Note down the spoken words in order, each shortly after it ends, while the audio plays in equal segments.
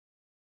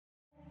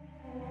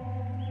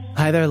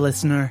Hi there,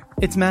 listener.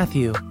 It's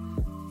Matthew.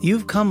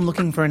 You've come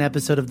looking for an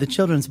episode of the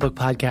Children's Book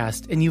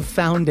Podcast, and you've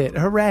found it.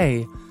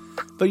 Hooray!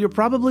 But you're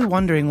probably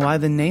wondering why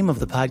the name of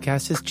the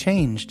podcast has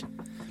changed.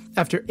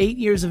 After 8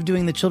 years of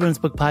doing the Children's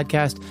Book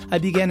Podcast, I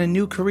began a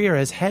new career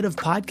as head of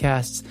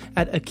podcasts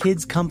at A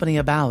Kids Company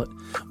About,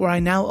 where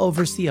I now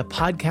oversee a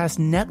podcast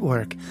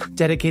network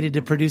dedicated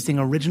to producing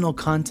original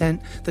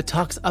content that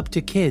talks up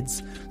to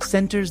kids,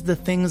 centers the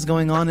things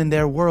going on in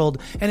their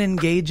world, and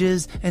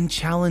engages and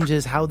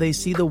challenges how they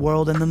see the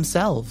world and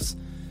themselves.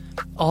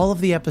 All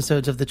of the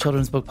episodes of the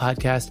Children's Book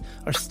Podcast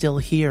are still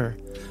here.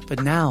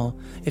 But now,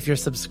 if you're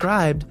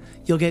subscribed,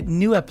 you'll get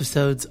new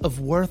episodes of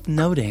Worth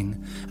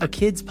Noting, a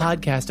kids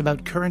podcast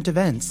about current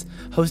events,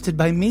 hosted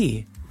by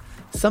me.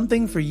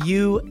 Something for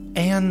you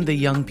and the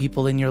young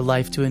people in your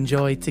life to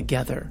enjoy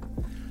together.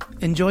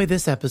 Enjoy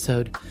this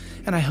episode,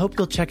 and I hope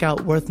you'll check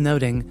out Worth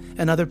Noting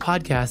and other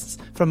podcasts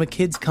from A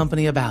Kids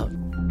Company About.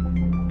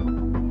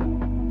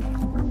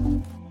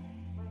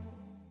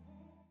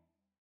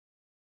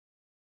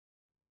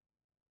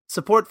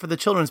 Support for the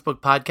Children's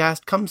Book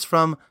Podcast comes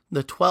from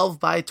the 12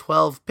 by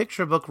 12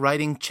 Picture Book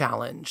Writing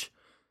Challenge.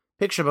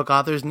 Picture book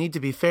authors need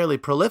to be fairly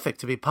prolific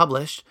to be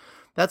published.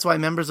 That's why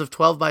members of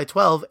 12 by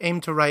 12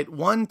 aim to write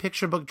one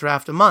picture book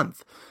draft a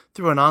month.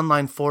 Through an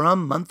online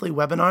forum, monthly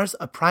webinars,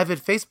 a private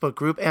Facebook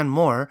group, and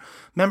more,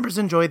 members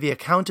enjoy the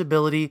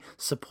accountability,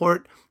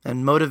 support,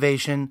 and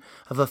motivation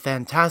of a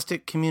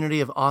fantastic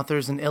community of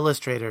authors and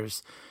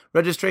illustrators.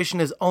 Registration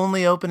is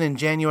only open in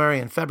January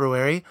and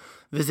February.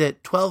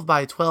 Visit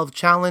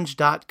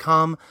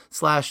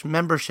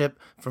 12by12challenge.com/membership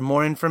for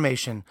more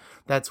information.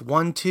 That's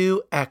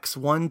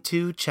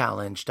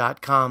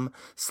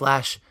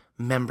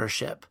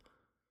 12x12challenge.com/membership.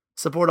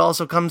 Support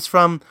also comes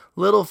from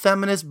Little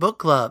Feminist Book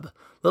Club.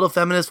 Little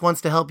Feminist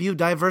wants to help you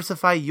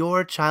diversify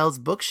your child's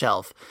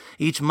bookshelf.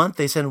 Each month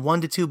they send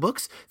 1 to 2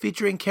 books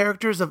featuring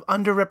characters of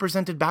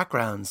underrepresented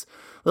backgrounds.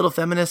 Little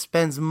Feminist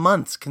spends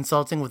months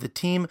consulting with a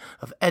team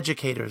of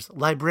educators,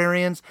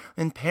 librarians,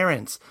 and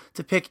parents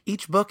to pick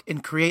each book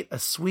and create a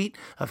suite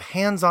of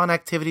hands-on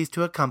activities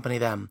to accompany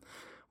them.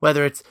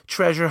 Whether it's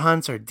treasure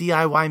hunts or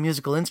DIY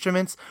musical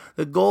instruments,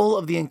 the goal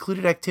of the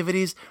included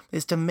activities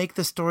is to make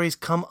the stories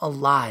come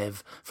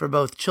alive for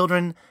both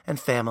children and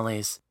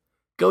families.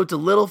 Go to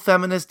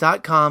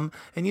littlefeminist.com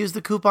and use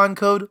the coupon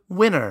code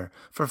WINNER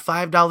for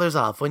 $5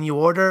 off when you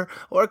order,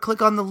 or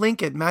click on the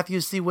link at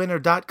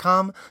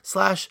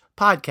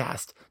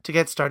matthewcwinner.com/podcast to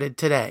get started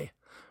today.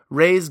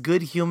 Raise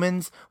good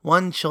humans,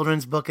 one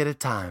children's book at a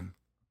time.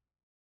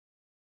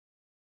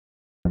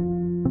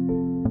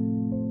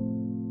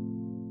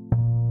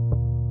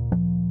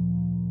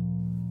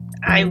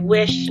 I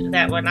wish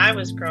that when I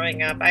was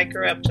growing up, I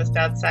grew up just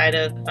outside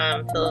of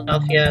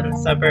Philadelphia in the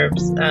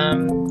suburbs.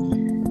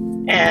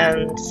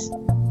 And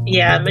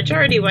yeah,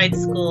 majority white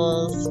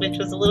schools, which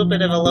was a little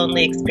bit of a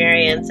lonely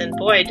experience. And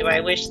boy, do I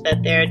wish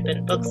that there had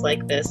been books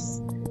like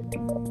this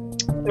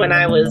when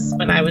I was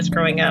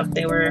growing up.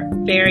 They were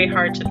very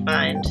hard to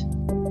find.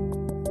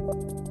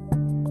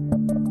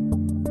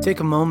 Take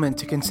a moment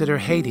to consider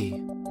Haiti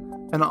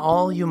and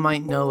all you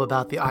might know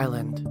about the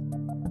island.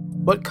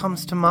 What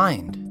comes to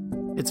mind?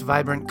 Its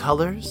vibrant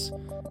colors?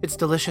 Its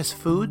delicious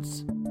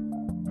foods?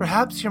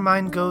 Perhaps your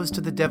mind goes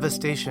to the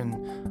devastation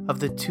of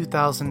the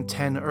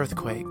 2010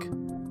 earthquake,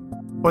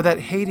 or that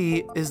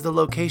Haiti is the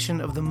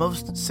location of the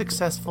most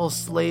successful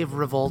slave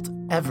revolt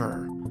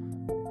ever,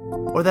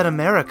 or that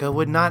America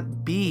would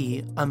not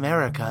be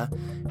America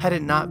had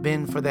it not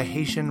been for the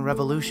Haitian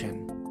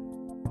Revolution.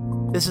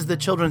 This is the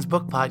Children's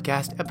Book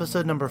Podcast,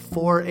 episode number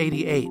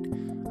 488.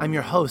 I'm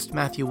your host,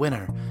 Matthew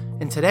Winner,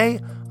 and today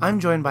I'm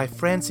joined by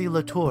Francie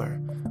Latour,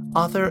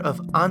 author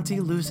of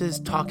Auntie Luce's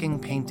Talking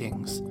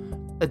Paintings,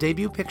 a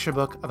debut picture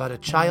book about a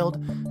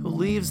child who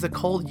leaves the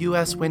cold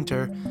U.S.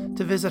 winter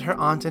to visit her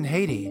aunt in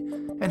Haiti,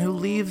 and who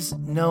leaves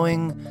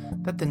knowing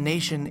that the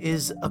nation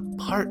is a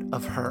part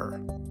of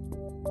her.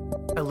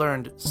 I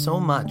learned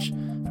so much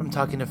from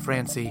talking to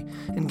Francie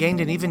and gained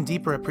an even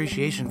deeper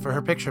appreciation for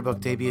her picture book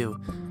debut.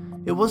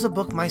 It was a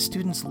book my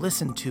students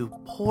listened to,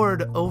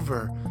 pored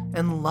over,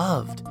 and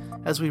loved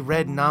as we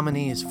read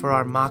nominees for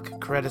our mock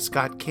Coretta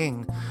Scott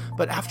King.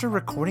 But after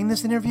recording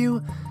this interview,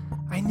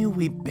 I knew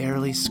we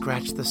barely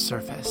scratched the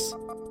surface.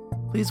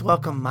 Please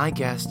welcome my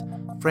guest,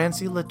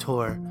 Francie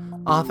Latour,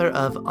 author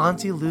of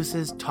Auntie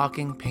Luce's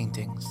Talking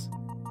Paintings.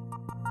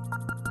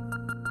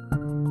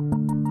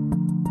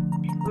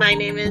 My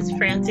name is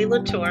Francie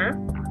Latour.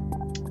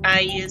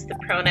 I use the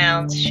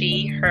pronouns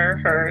she, her,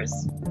 hers.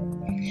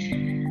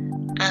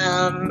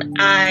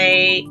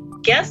 I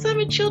guess I'm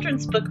a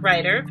children's book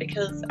writer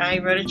because I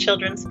wrote a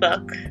children's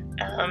book.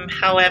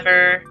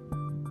 However,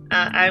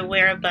 I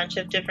wear a bunch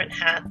of different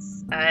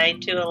hats. I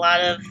do a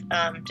lot of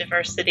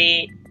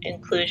diversity,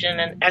 inclusion,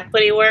 and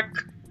equity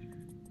work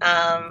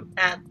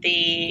at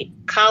the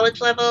college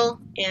level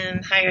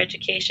in higher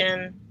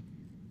education.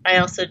 I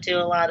also do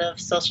a lot of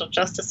social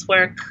justice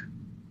work.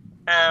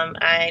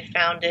 I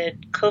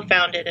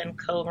co-founded and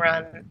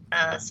co-run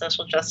a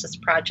social justice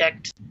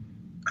project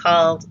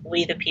called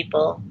We the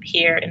People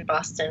here in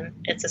Boston.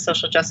 It's a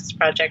social justice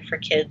project for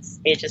kids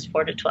ages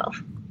 4 to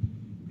 12.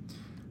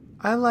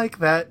 I like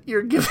that.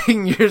 You're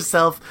giving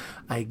yourself,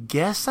 I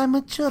guess I'm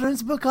a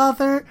children's book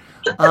author.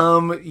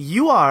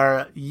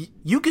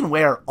 You can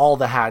wear all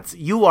the hats.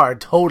 You are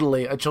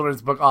totally a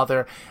children's book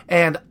author,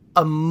 and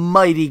a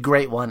mighty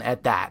great one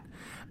at that.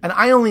 And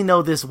I only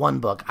know this one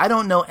book. I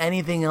don't know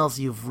anything else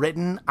you've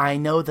written. I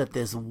know that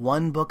this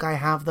one book I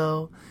have,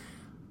 though,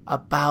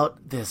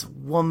 about this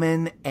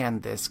woman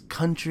and this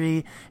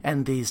country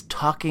and these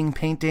talking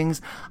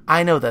paintings,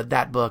 I know that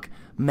that book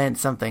meant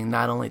something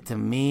not only to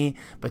me,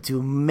 but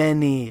to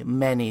many,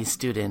 many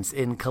students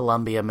in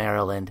Columbia,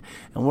 Maryland.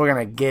 And we're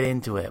going to get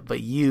into it.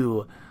 But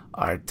you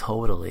are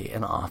totally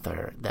an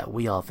author that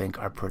we all think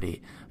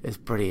is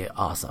pretty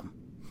awesome.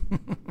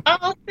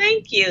 Oh,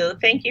 thank you.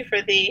 Thank you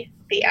for the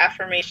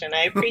affirmation.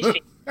 I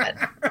appreciate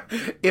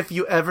that. If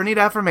you ever need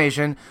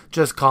affirmation,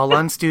 just call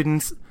on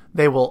students.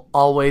 They will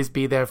always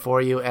be there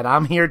for you, and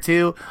I'm here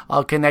too.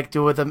 I'll connect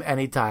you with them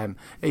anytime.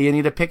 If you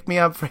need to pick me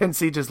up,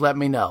 Francie, just let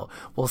me know.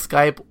 We'll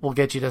Skype. We'll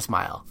get you to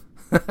smile.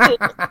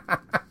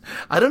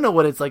 I don't know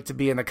what it's like to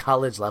be in the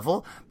college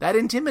level. That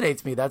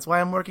intimidates me. That's why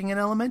I'm working in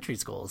elementary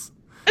schools.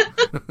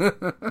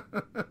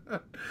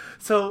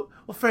 So,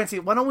 well, Francie,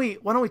 why don't we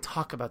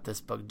talk about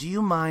this book? Do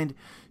you mind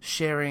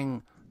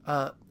sharing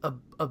a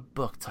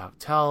book talk?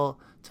 Tell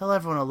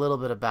everyone a little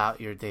bit about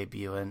your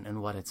debut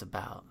and what it's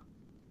about.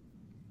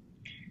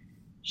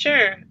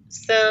 Sure.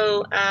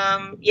 So,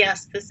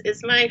 yes, this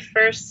is my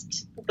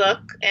first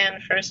book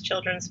and first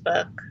children's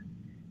book.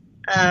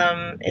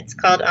 It's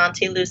called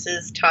Auntie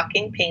Luce's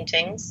Talking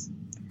Paintings.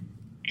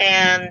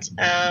 And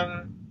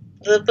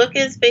the book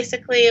is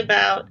basically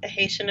about a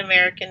Haitian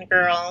American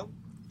girl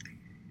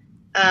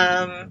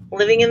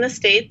living in the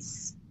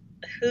States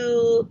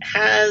who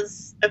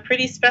has a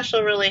pretty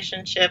special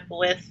relationship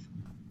with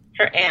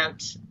her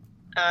aunt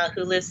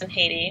who lives in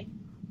Haiti.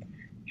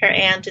 Her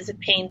aunt is a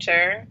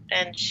painter,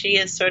 and she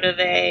is sort of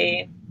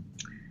I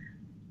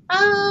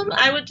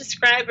would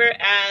describe her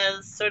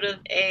as sort of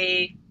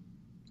a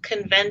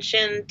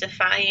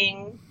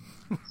convention-defying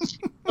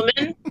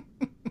woman.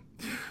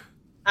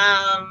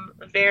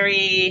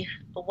 Very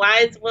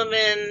wise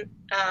woman,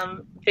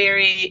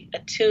 very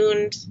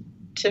attuned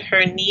to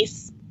her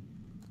niece.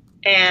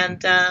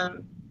 And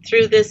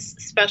through this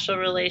special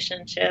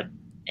relationship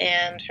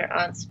and her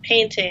aunt's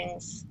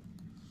paintings,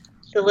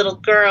 the little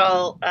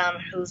girl,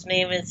 whose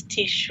name is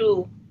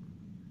Tishu,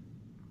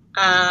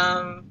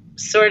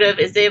 sort of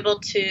is able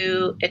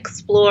to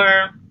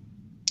explore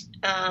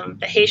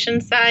the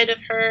Haitian side of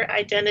her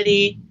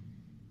identity,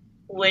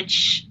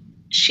 which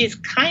she's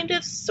kind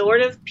of sort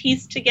of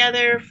pieced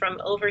together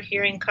from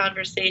overhearing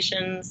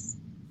conversations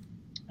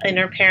in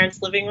her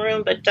parents' living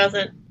room, but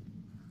doesn't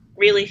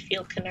really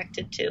feel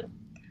connected to.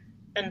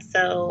 And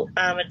so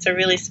it's a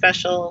really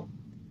special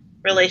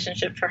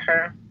relationship for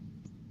her.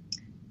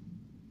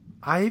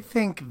 I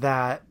think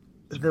that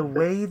the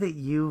way that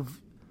you've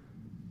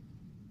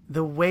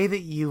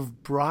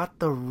brought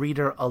the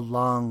reader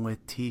along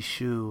with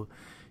Tishu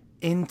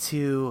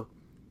into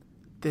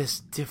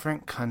this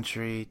different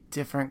country,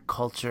 different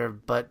culture,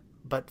 but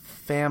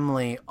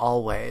family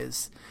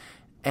always,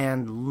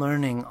 and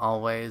learning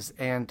always,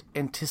 and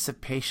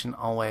anticipation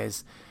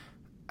always,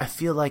 I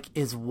feel like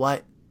is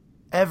what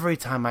every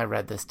time I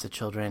read this to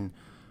children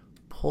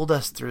pulled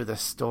us through the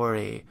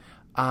story.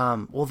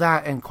 Well,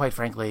 that, and quite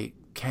frankly,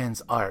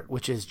 Ken's art,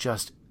 which is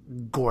just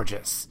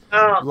gorgeous.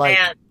 Oh,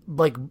 man.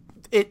 Like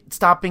it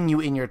stopping you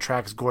in your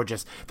tracks,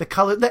 gorgeous. The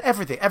color,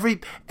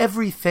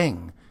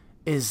 everything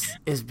is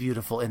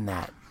beautiful in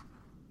that.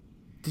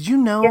 Did you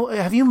know,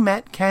 have you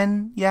met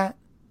Ken yet?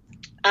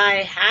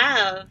 I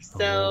have.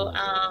 So,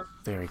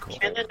 very cool.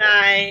 Ken and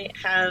I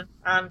have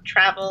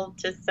traveled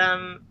to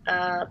some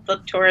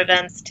book tour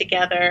events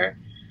together.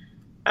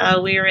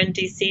 We were in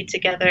DC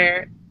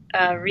together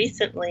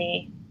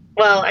recently.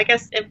 Well, I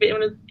guess it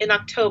was in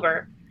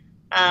October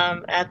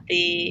at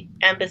the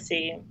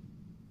embassy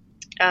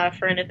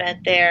for an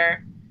event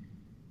there.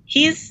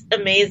 He's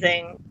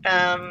amazing.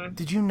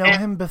 Did you know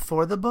him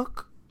before the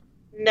book?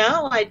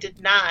 No, I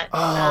did not.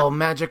 Oh,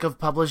 magic of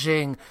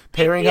publishing.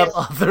 Pairing up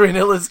author and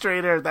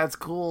illustrator. That's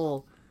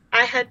cool.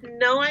 I had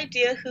no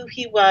idea who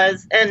he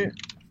was. And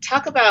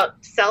talk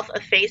about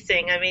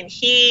self-effacing. I mean,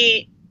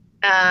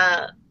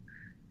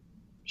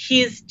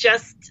 he's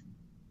just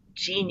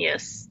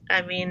genius.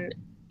 I mean,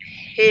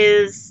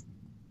 his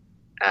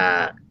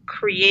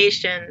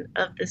creation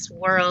of this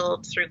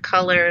world through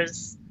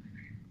colors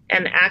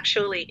and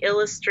actually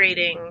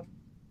illustrating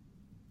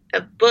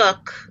a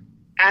book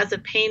as a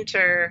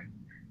painter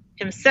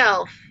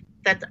himself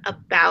that's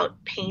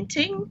about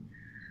painting.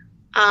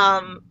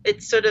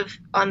 It's sort of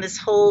on this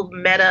whole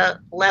meta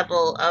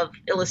level of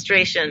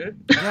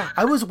illustration. Yeah,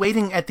 I was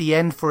waiting at the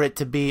end for it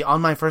to be,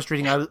 on my first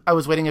reading, I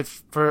was waiting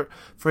for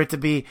it to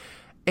be,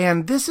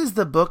 and this is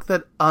the book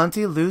that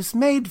Auntie Luce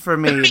made for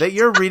me that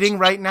you're reading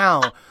right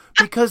now,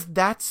 because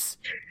that's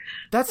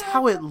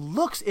how it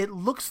looks. It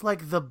looks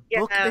like the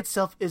book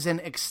itself is an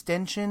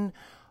extension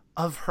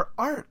of her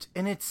art,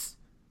 and it's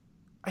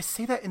I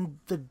say that in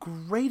the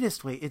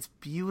greatest way. It's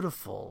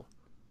beautiful.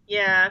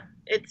 Yeah,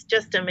 it's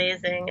just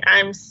amazing.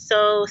 I'm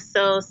so,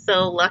 so,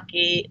 so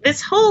lucky.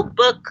 This whole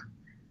book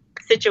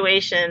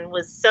situation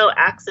was so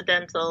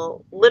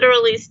accidental.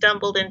 Literally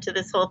stumbled into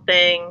this whole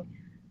thing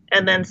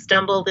and then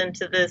stumbled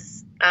into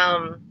this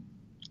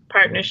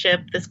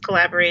partnership, this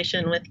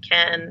collaboration with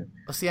Ken.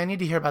 Well, see, I need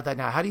to hear about that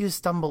now. How do you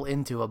stumble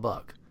into a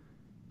book?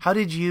 How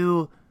did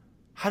you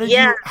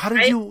Yeah, how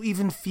did you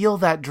even feel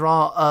that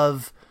draw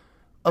of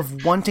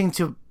wanting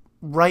to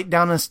write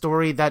down a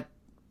story that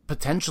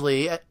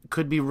potentially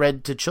could be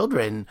read to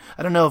children?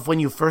 I don't know if when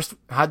you first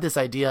had this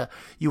idea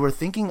you were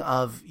thinking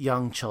of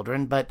young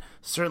children, but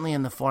certainly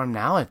in the form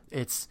now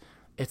it's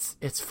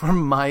for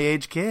my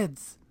age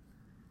kids.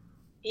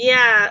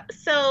 Yeah,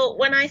 so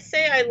when I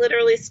say I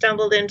literally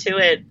stumbled into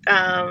it,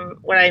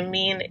 what I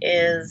mean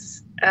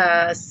is,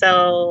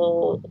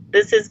 so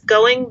this is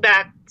going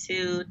back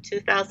to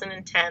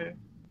 2010.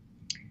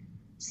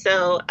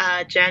 So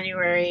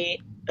January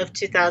of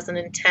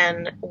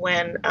 2010,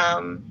 when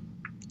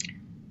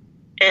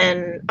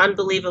an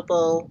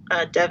unbelievable,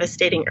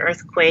 devastating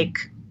earthquake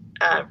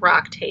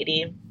rocked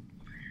Haiti.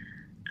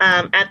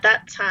 At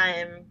that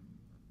time,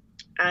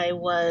 I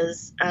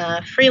was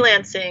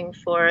freelancing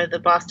for the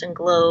Boston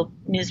Globe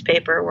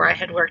newspaper, where I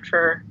had worked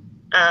for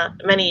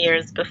many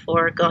years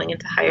before going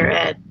into higher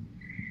ed.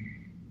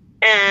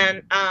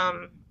 And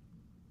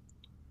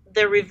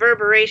the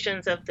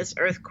reverberations of this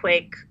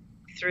earthquake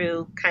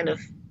through kind of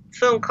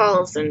phone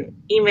calls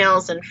and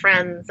emails and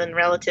friends and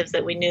relatives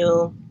that we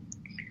knew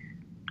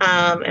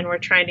and were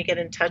trying to get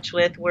in touch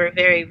with were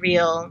very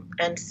real.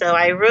 And so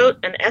I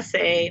wrote an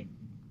essay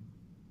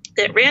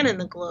that ran in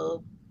the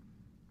Globe.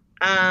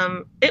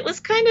 It was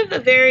kind of a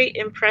very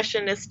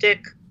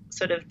impressionistic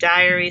sort of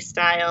diary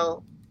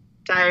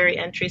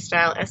entry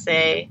style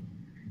essay.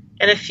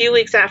 And a few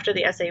weeks after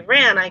the essay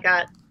ran, I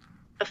got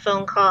a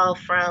phone call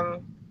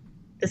from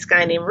this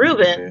guy named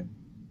Ruben,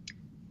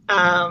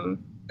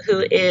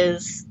 who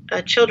is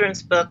a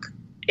children's book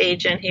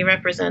agent. He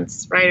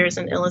represents writers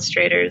and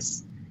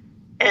illustrators.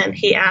 And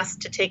he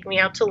asked to take me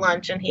out to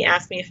lunch, and he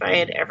asked me if I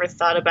had ever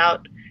thought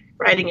about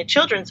writing a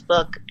children's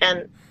book.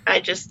 And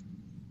I just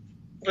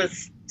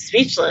was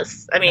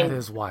speechless. I mean, that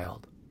is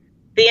wild.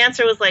 The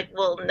answer was like,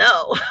 well,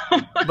 no.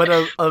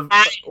 But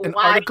an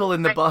article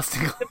in the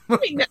Boston Globe.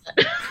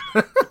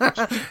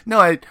 No,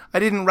 I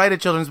didn't write a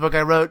children's book.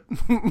 I wrote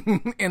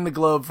in the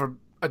Globe for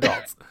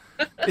adults.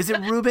 Is it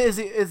Ruben? Is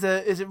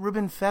it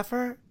Ruben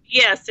Pfeffer?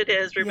 Yes, it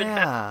is Ruben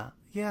Pfeffer.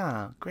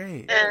 Yeah,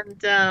 great.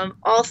 And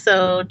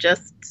also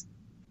just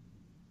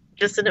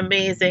an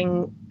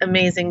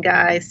amazing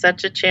guy,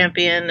 such a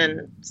champion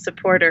and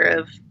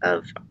supporter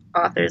of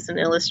authors and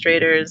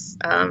illustrators,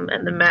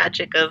 and the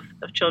magic of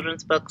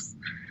children's books.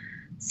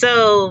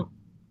 So,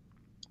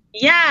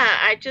 yeah,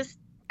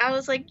 I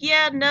was like,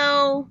 yeah,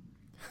 no,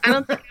 I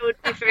don't think I would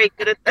be very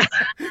good at that.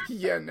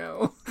 Yeah,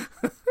 no.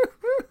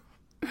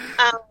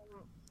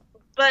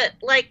 But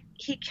like,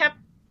 he kept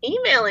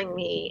emailing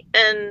me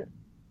and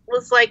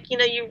was like, you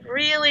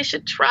really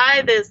should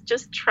try this,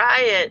 just try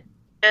it.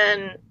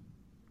 And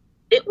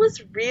it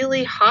was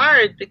really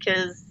hard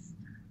because,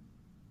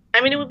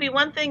 I mean, it would be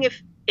one thing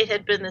if it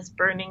had been this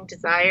burning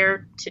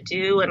desire to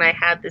do and I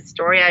had this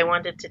story I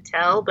wanted to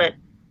tell, but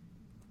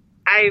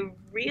I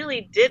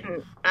really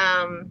didn't.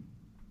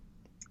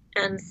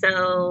 And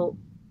so,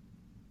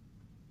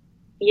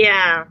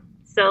 yeah,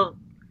 so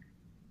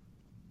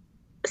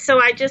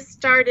I just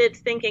started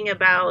thinking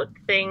about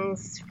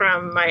things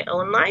from my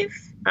own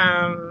life,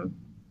 and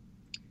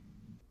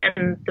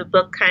the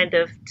book kind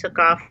of took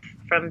off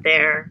from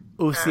there.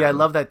 Oh, see, I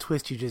love that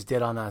twist you just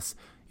did on us.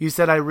 You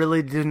said I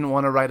really didn't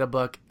want to write a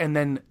book, and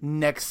then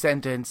next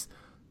sentence,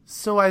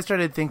 so I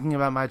started thinking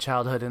about my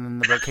childhood, and then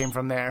the book came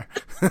from there.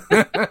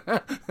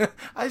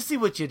 I see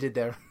what you did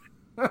there.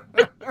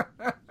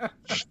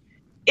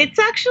 It's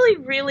actually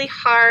really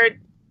hard,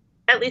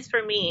 at least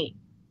for me,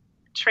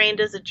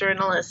 trained as a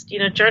journalist.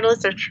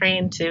 Journalists are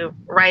trained to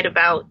write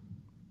about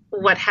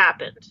what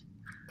happened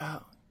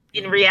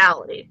in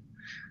reality.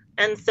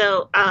 And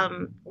so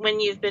when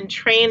you've been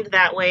trained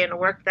that way and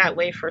worked that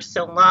way for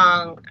so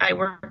long, I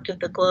worked at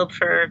the Globe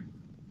for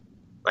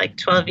like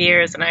 12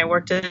 years, and I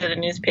worked at a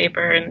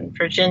newspaper in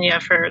Virginia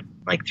for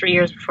like 3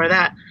 years before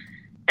that.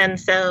 And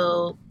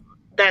so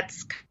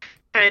that's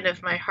kind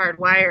of my hard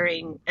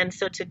wiring. And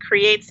so to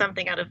create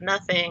something out of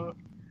nothing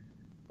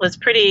was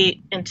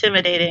pretty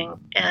intimidating.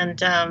 And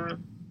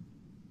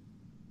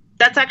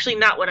that's actually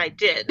not what I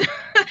did.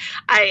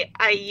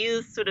 I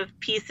used sort of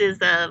pieces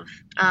of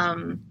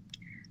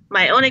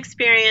my own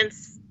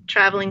experience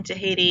traveling to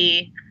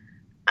Haiti,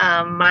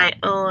 my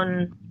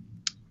own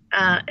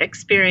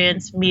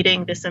experience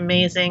meeting this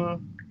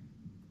amazing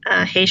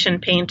Haitian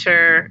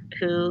painter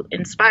who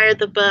inspired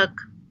the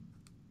book,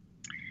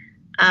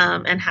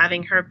 and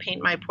having her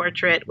paint my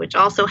portrait, which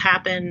also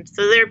happened.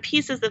 So there are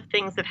pieces of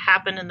things that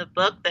happened in the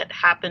book that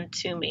happened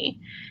to me.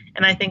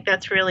 And I think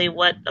that's really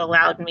what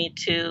allowed me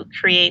to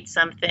create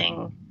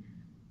something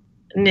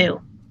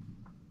new.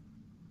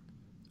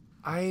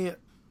 I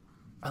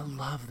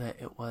love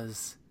that it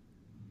was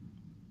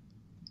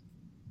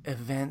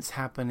events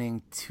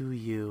happening to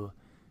you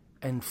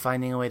and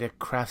finding a way to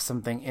craft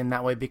something in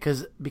that way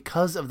because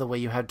of the way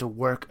you had to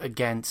work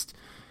against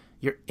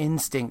your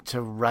instinct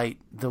to write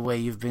the way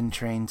you've been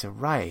trained to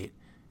write.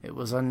 It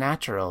was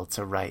unnatural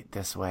to write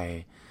this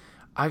way.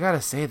 I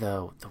gotta say,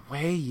 though, the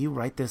way you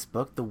write this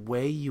book, the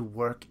way you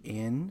work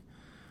in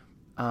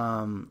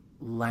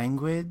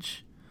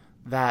language,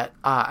 that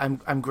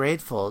I'm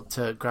grateful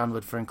to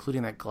Groundwood for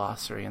including that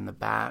glossary in the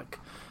back,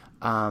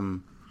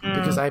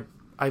 because I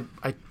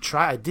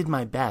did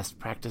my best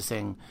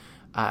practicing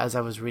as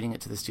I was reading it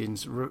to the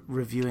students,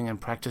 reviewing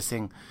and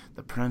practicing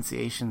the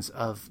pronunciations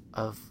of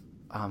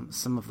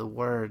some of the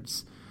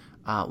words,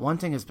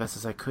 wanting as best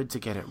as I could to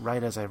get it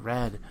right as I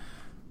read.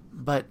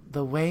 But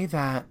the way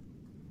that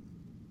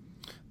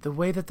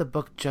the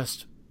book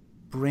just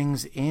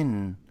brings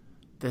in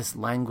this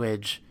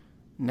language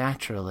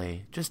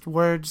naturally, just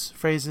words,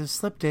 phrases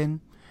slipped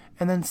in,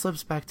 and then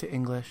slips back to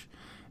English.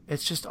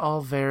 It's just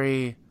all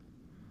it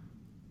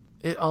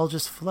all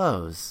just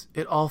flows.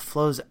 It all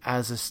flows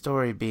as a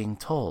story being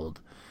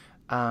told,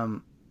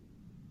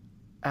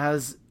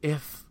 as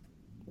if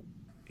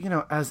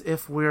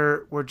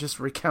we're just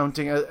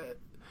recounting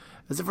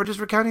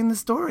the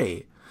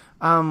story,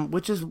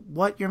 which is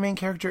what your main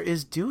character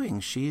is doing.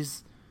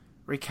 She's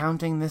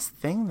recounting this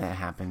thing that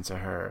happened to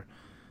her.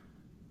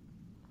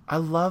 I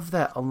love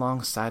that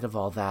alongside of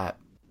all that,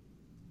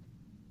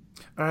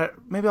 or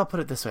maybe I'll put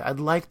it this way.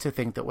 I'd like to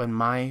think that when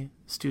my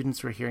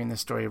students were hearing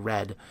this story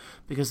read,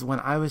 because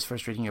when I was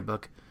first reading your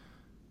book,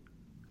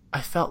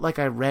 I felt like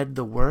I read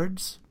the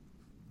words,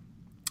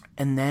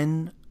 and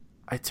then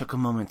I took a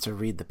moment to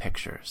read the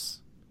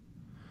pictures.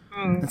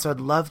 And so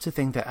I'd love to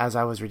think that as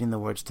I was reading the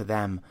words to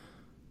them,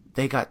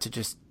 they got to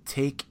just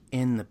take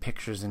in the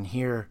pictures and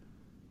hear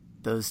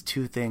those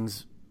two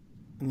things,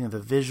 the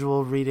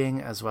visual reading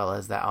as well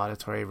as that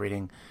auditory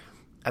reading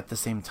at the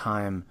same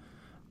time.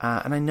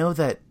 And I know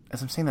that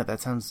as I'm saying that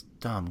sounds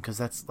dumb, because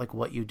that's like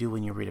what you do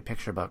when you read a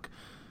picture book.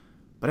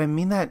 But I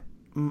mean that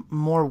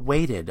more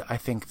weighted, I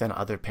think, than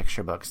other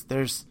picture books.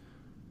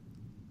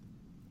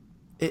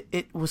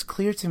 It was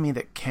clear to me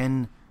that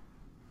Ken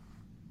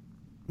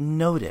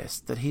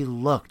noticed, that he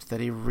looked, that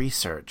he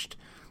researched,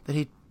 that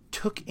he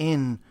took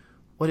in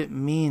what it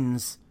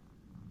means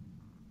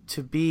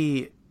to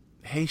be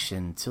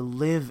Haitian, to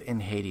live in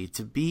Haiti,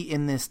 to be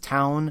in this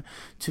town,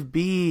 to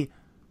be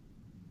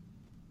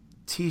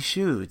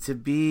Tichou, to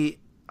be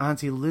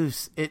Auntie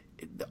Luce.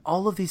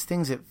 All of these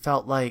things, it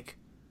felt like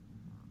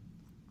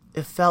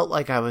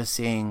I was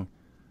seeing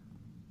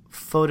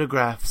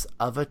photographs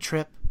of a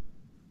trip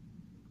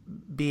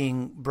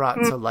being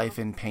brought to life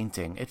in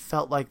painting. It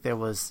felt like there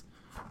was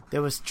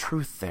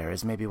truth there,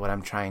 is maybe what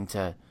I'm trying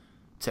to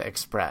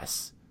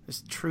express.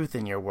 There's truth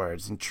in your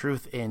words and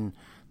truth in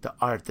the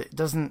art that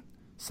doesn't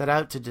set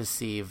out to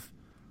deceive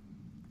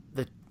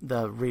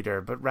the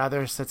reader, but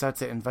rather sets out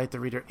to invite the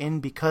reader in,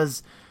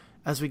 because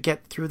as we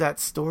get through that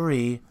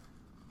story,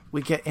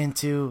 we get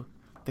into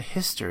the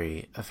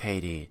history of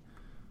Haiti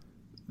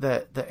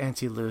that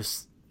Auntie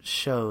Luce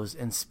shows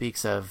and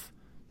speaks of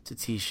to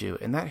Tichou.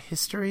 And that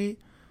history,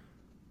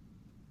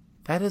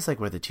 that is like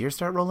where the tears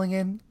start rolling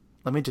in.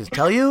 Let me just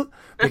tell you,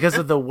 because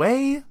of the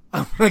way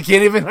I can't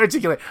even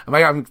articulate.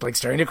 I'm like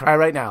starting to cry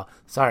right now.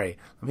 Sorry.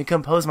 Let me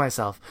compose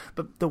myself.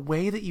 But the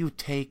way that you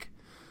take,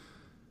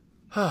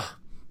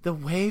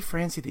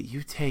 Francie, that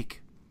you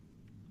take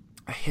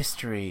a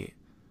history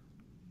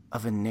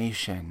of a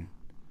nation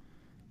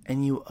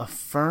and you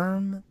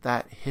affirm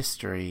that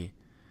history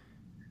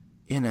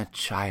in a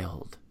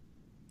child,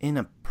 in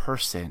a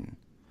person,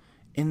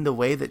 in the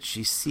way that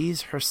she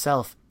sees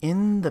herself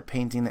in the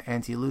painting that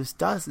Auntie Luce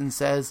does, and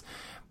says,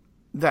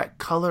 that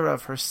color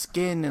of her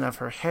skin and of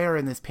her hair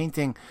in this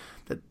painting,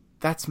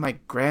 that's my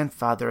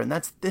grandfather, and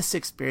that's this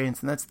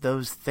experience, and that's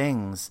those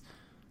things.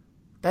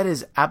 That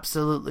is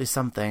absolutely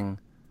something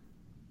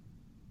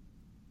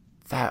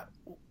that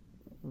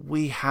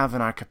we have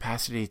in our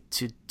capacity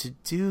to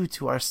do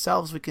to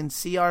ourselves. We can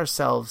see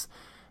ourselves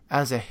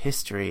as a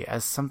history,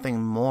 as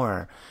something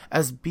more,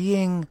 as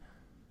being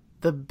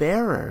the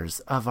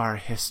bearers of our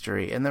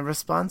history, and the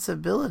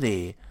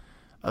responsibility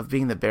of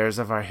being the bearers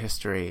of our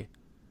history.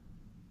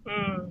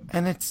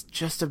 And it's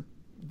just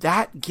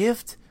that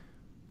gift.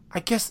 I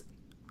guess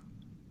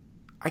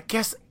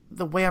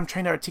the way I'm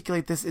trying to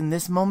articulate this in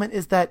this moment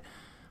is that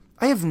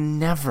I have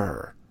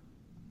never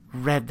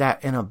read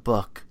that in a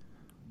book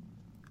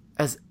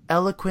as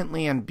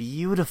eloquently and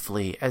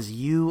beautifully as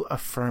you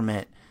affirm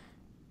it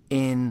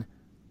in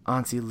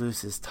Auntie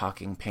Luce's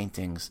talking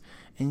paintings.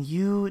 And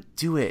you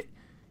do it.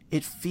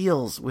 It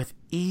feels with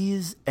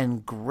ease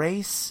and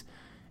grace,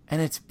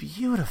 and it's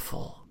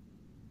beautiful.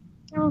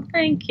 Oh,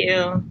 thank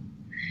you.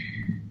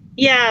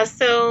 Yeah,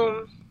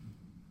 so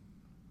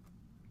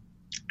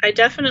I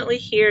definitely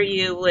hear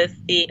you with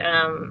the,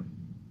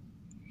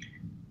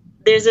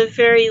 there's a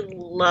very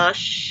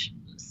lush,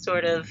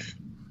 sort of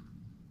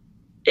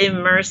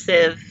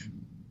immersive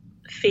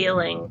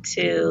feeling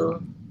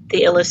to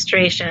the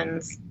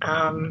illustrations,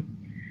 and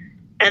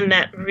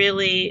that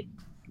really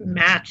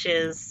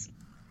matches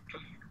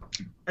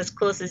as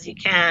close as you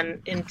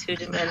can in 2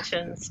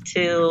 dimensions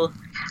to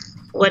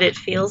what it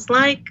feels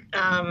like.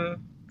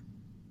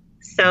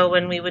 So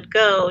when we would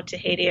go to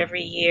Haiti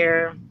every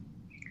year,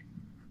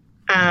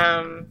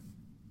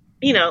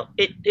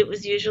 it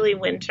was usually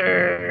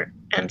winter,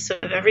 and so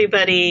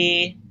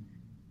everybody,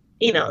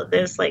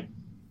 there's like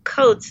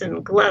coats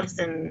and gloves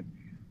and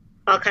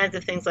all kinds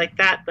of things like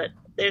that, but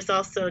there's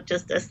also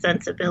just a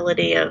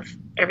sensibility of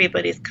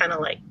everybody's kind of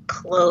like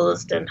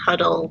closed and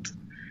huddled,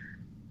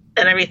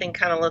 and everything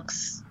kind of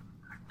looks,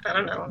 I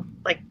don't know,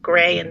 like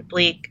gray and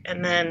bleak.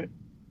 And then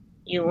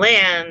you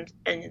land,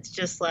 and it's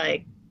just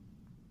like,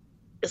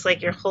 it's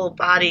like your whole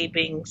body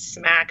being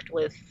smacked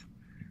with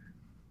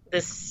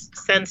this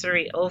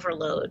sensory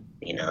overload.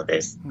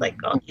 There's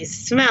like all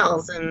these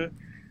smells, and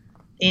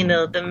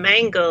the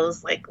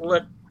mangoes like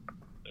look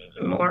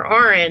more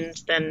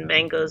orange than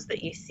mangoes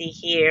that you see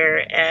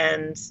here,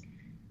 and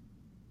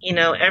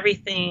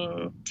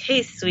everything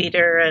tastes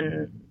sweeter,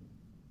 and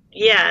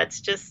yeah,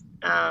 it's just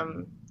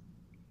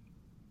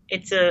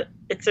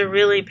it's a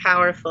really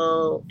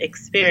powerful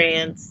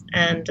experience,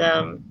 and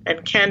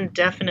Ken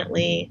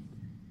definitely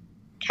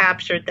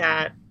captured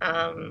that,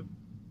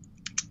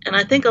 and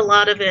I think a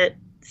lot of it.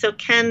 So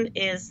Ken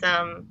is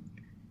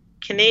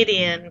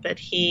Canadian, but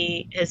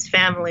his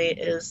family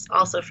is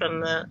also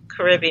from the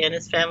Caribbean.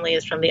 His family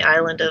is from the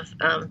island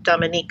of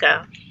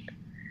Dominica,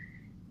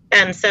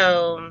 and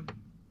so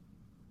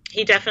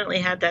he definitely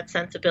had that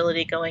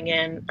sensibility going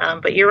in.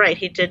 But you're right,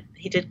 he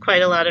did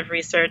quite a lot of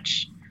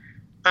research,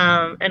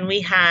 and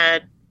we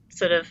had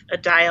sort of a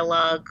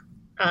dialogue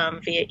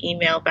via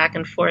email back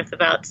and forth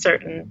about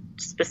certain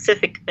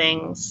specific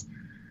things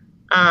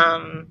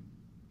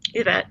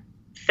that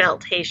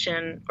felt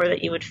Haitian, or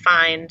that you would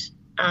find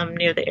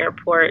near the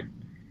airport,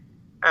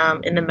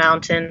 in the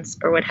mountains,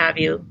 or what have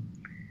you.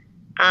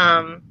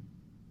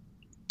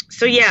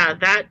 So yeah,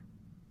 that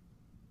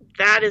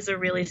is a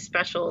really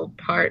special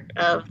part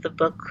of the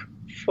book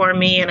for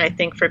me, and I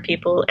think for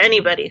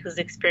anybody who's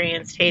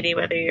experienced Haiti,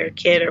 whether you're a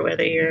kid or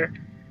whether you're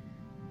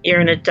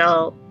an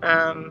adult,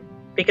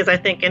 because I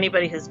think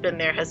anybody who's been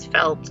there has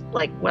felt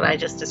like what I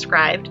just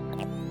described.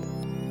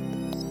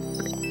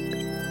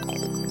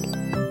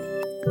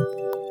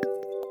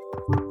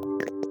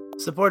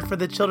 Support for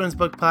the Children's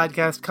Book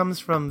Podcast comes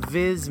from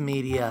Viz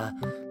Media.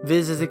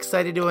 Viz is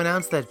excited to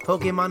announce that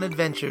Pokemon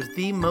Adventures,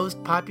 the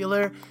most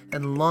popular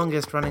and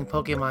longest-running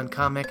Pokemon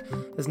comic,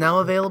 is now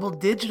available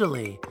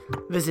digitally.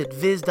 Visit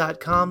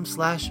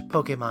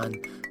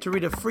viz.com/Pokemon to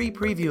read a free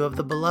preview of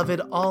the beloved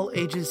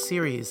all-ages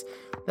series.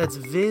 That's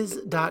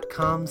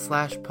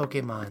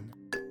viz.com/Pokemon.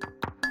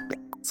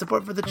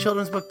 Support for the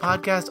Children's Book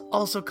Podcast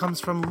also comes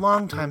from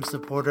longtime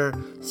supporter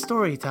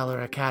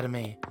Storyteller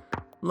Academy.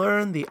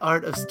 Learn the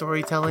art of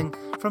storytelling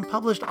from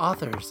published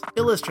authors,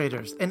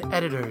 illustrators, and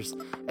editors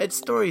at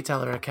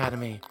Storyteller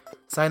Academy.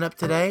 Sign up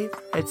today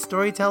at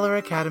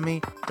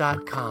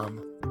storytelleracademy.com.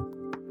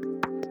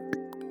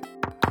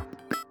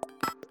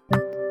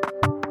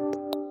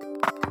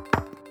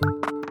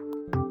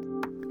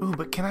 Ooh,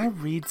 but can I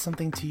read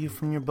something to you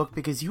from your book?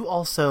 Because you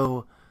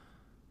also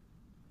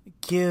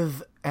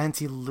give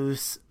Auntie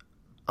Luce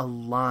a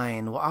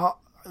line. Well,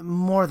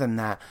 more than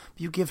that.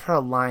 You give her a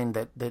line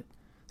that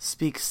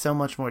speaks so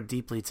much more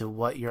deeply to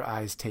what your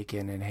eyes take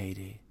in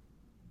Haiti.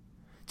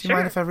 Do you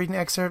mind if I read an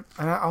excerpt?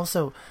 And I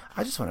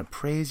just want to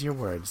praise your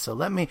words. So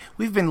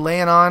we've been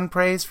laying on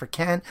praise for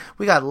Ken.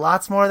 We got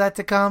lots more of that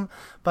to come,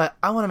 but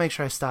I want to make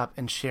sure I stop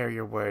and share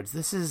your words.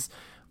 This is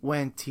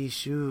when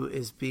Tishu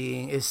is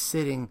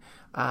sitting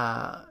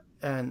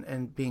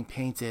and being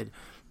painted.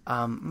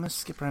 I'm going to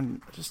skip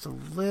around just a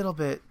little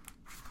bit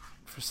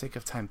for sake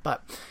of time,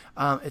 but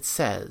it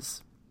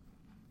says,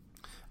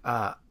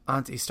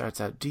 Auntie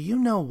starts out, "Do you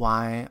know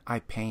why I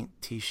paint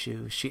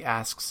Tishu?" she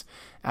asks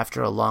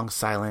after a long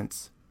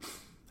silence.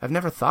 "I've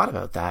never thought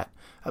about that.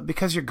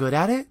 Because you're good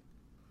at it?"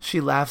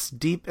 She laughs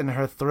deep in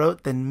her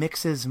throat, then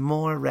mixes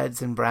more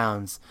reds and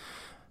browns.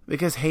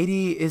 "Because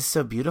Haiti is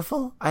so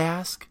beautiful?" I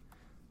ask.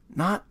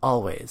 "Not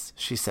always,"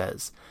 she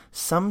says.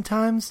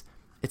 "Sometimes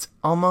it's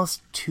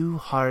almost too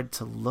hard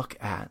to look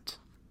at.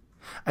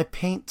 I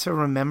paint to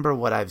remember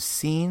what I've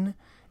seen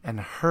and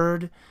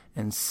heard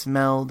and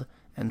smelled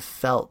and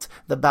felt.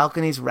 The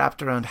balconies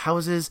wrapped around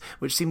houses,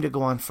 which seem to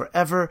go on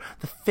forever,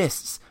 the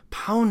fists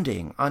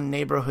pounding on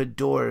neighborhood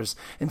doors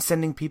and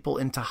sending people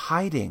into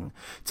hiding.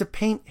 To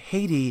paint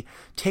Haiti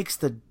takes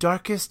the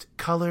darkest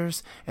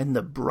colors and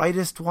the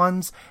brightest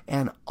ones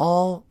and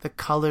all the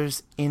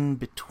colors in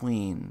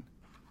between.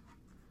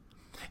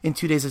 In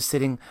 2 days of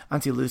sitting,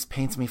 Auntie Luce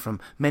paints me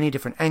from many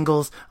different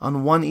angles.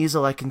 On one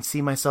easel, I can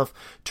see myself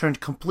turned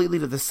completely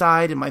to the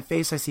side. In my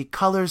face, I see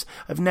colors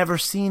I've never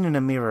seen in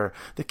a mirror.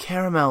 The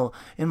caramel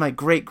in my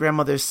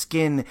great-grandmother's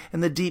skin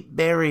and the deep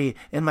berry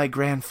in my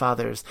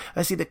grandfather's.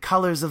 I see the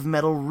colors of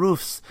metal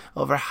roofs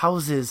over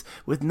houses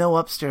with no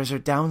upstairs or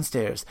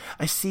downstairs.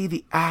 I see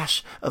the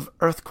ash of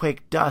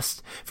earthquake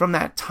dust. From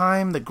that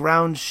time, the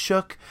ground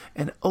shook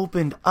and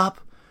opened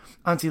up.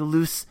 Auntie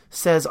Luce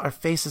says our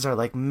faces are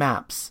like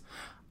maps.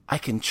 I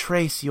can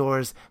trace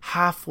yours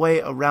halfway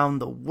around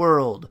the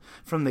world,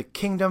 from the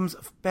kingdoms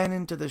of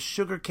Benin to the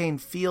sugarcane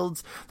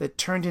fields that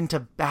turned into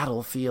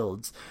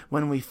battlefields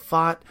when we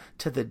fought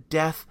to the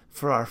death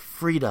for our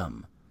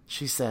freedom,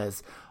 she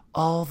says,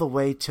 all the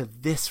way to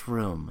this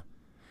room,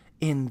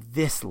 in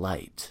this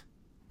light.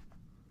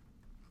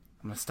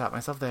 I'm going to stop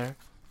myself there,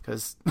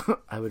 because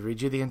I would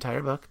read you the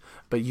entire book,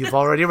 but you've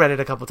already read it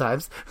a couple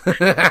times.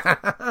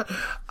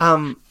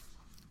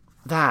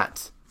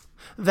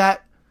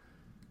 That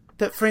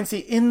Francie,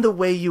 in the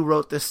way you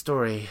wrote this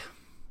story,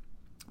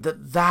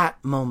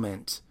 that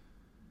moment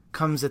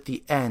comes at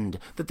the end,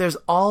 that there's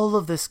all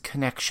of this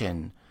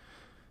connection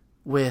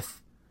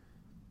with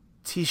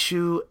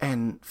Tishu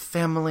and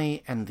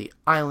family and the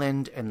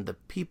island and the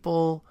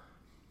people,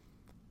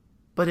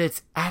 but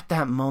it's at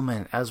that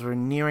moment, as we're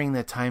nearing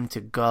the time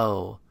to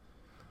go,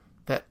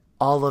 that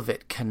all of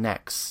it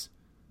connects.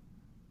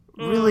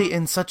 Really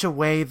in such a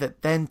way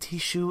that then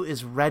Tishu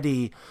is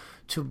ready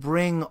to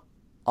bring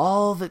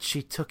all that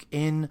she took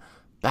in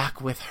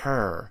back with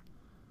her.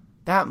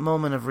 That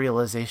moment of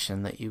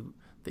realization that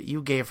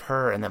you gave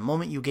her, and that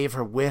moment you gave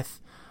her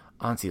with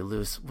Auntie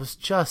Luce, was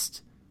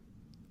just,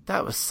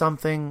 that was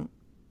something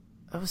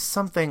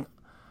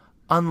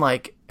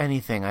unlike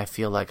anything I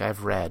feel like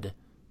I've read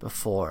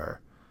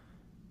before.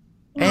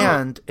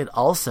 And it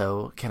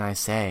also, can I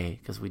say,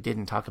 because we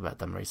didn't talk about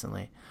them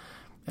recently,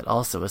 it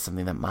also was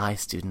something that my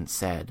students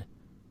said.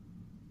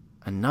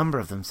 A number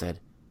of them said,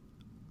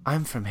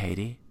 I'm from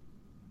Haiti.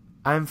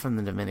 I'm from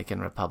the Dominican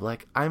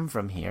Republic. I'm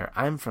from here.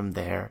 I'm from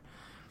there.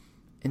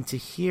 And to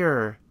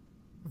hear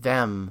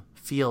them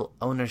feel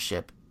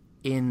ownership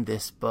in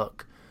this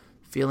book,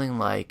 feeling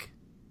like,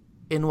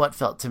 in what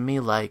felt to me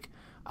like,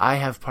 I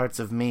have parts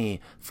of me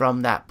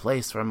from that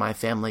place where my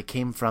family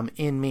came from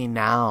in me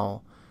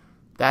now.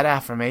 That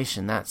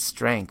affirmation, that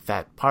strength,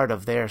 that part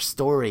of their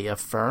story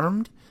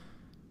affirmed,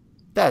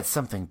 that's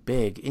something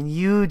big. And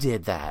you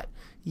did that.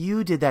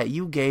 You did that.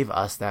 You gave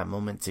us that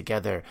moment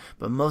together.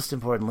 But most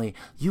importantly,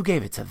 you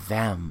gave it to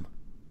them.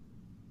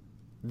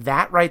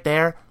 That right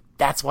there,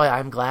 that's why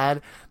I'm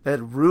glad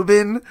that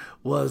Ruben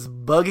was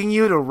bugging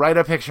you to write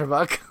a picture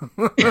book.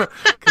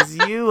 Because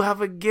you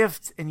have a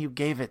gift and you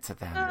gave it to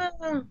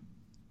them.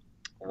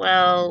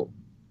 Well,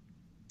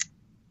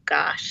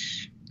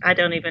 gosh, I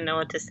don't even know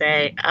what to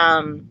say.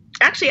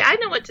 Actually, I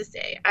know what to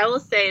say. I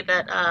will say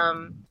that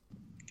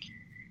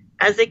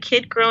as a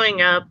kid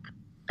growing up,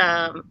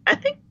 I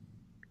think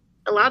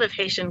a lot of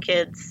Haitian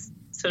kids,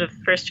 sort of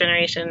first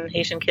generation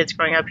Haitian kids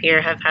growing up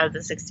here, have had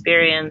this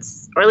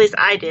experience, or at least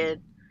I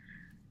did.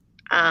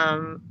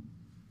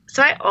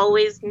 So I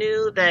always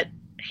knew that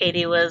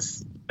Haiti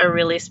was a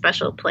really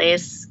special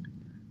place.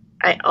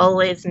 I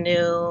always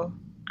knew,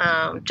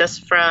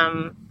 just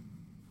from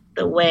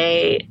the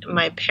way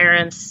my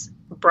parents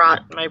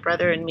brought my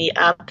brother and me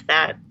up,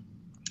 that,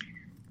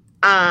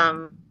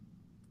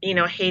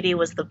 Haiti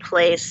was the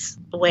place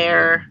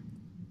where,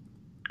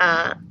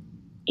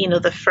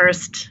 the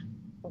first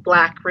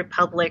Black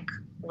Republic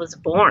was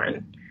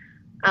born.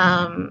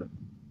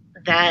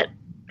 That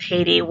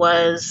Haiti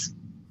was,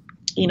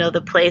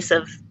 the place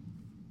of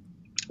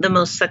the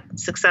most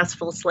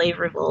successful slave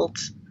revolt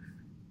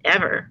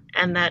ever.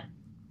 And that,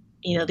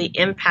 the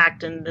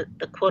impact in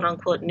the quote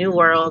unquote new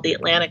world, the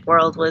Atlantic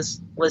world,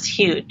 was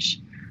huge.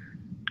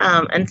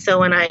 And so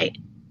when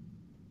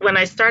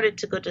I started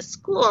to go to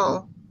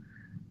school,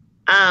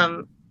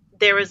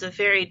 there was a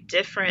very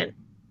different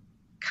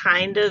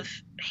kind of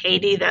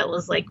Haiti that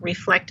was like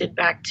reflected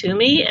back to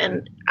me,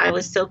 and I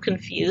was so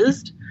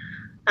confused.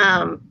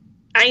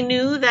 I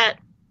knew that,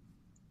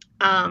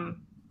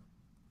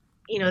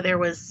 there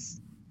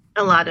was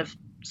a lot of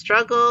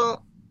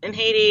struggle in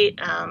Haiti,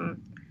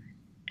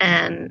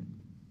 and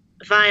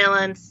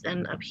violence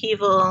and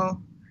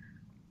upheaval.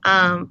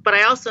 But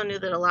I also knew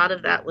that a lot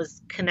of that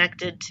was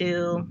connected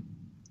to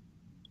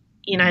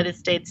United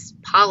States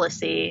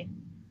policy,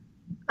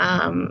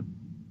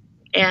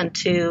 and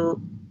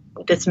to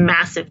this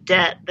massive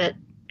debt that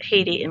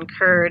Haiti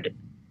incurred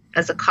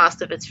as a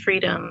cost of its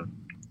freedom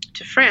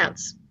to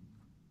France.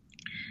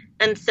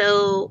 And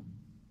so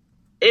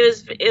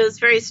it was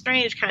very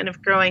strange kind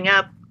of growing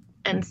up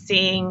and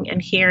seeing and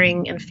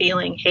hearing and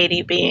feeling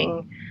Haiti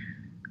being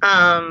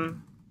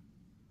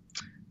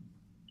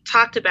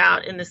talked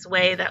about in this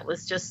way that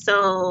was just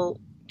so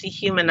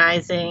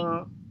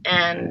dehumanizing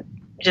and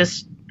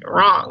just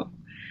wrong.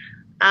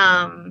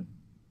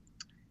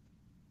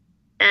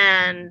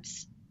 And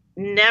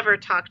never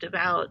talked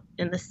about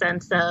in the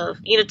sense of,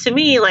 to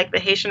me, like, the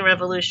Haitian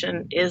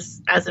Revolution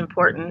is as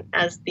important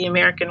as the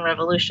American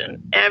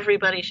Revolution.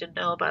 Everybody should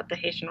know about the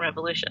Haitian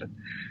Revolution.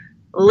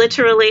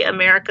 Literally,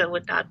 America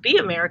would not be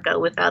America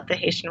without the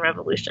Haitian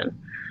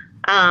Revolution.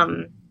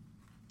 And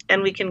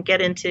we can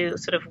get into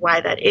sort of why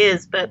that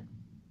is. But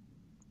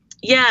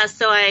yeah,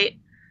 so I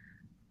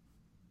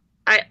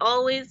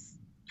always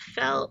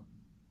felt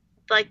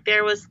like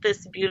there was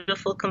this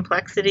beautiful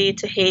complexity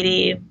to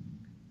Haiti.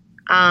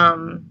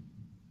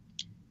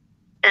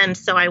 And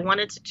so I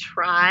wanted to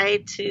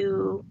try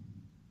to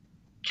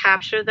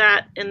capture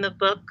that in the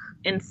book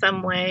in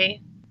some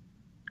way.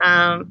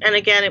 And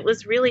again, it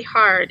was really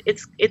hard.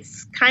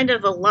 It's kind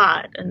of a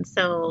lot, and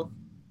so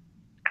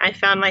I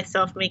found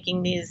myself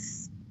making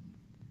these,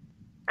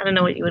 I don't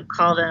know what you would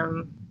call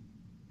them,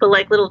 but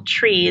like little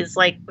trees,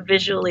 like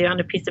visually on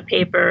a piece of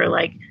paper,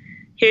 like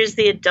here's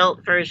the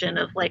adult version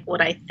of like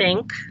what I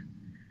think,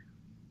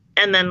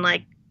 and then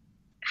like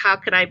how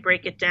could I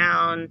break it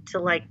down to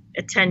like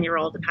a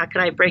 10-year-old, and how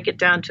could I break it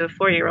down to a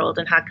 4-year-old,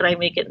 and how could I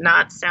make it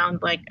not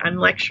sound like I'm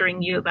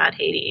lecturing you about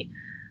Haiti.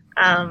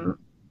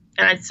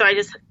 So I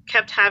just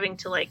kept having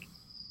to like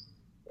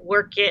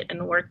work it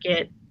and work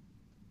it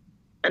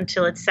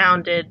until it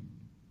sounded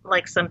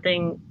like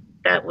something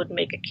that would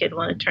make a kid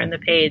want to turn the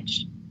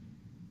page.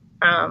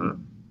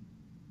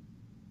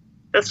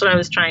 That's what I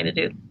was trying to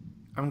do.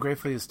 I'm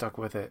grateful you stuck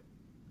with it.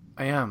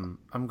 I am.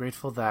 I'm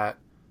grateful that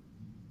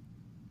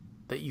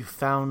you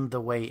found the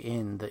way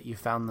in, that you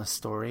found the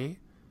story,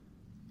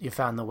 you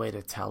found the way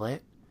to tell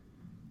it.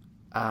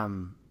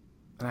 And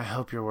I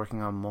hope you're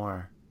working on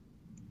more.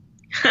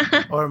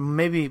 Or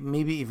maybe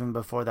even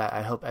before that,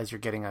 I hope as you're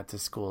getting out to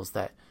schools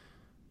that,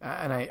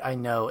 and I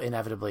know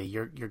inevitably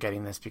you're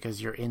getting this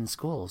because you're in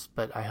schools,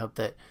 but I hope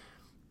that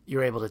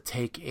you're able to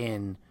take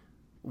in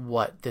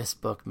what this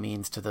book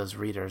means to those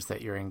readers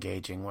that you're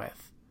engaging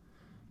with.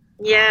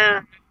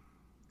 Yeah.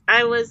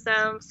 I was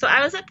at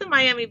the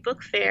Miami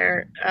Book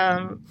Fair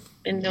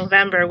in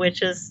November,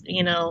 which is,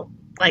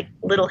 like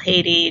Little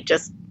Haiti,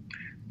 just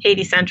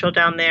Haiti Central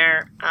down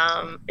there.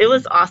 It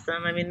was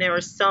awesome. I mean, there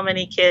were so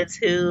many kids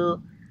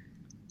who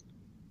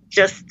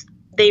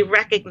they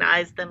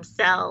recognized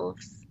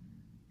themselves.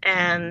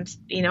 And,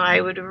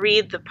 I would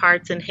read the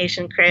parts in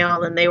Haitian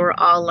Creole, and they were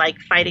all like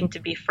fighting to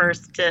be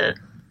first to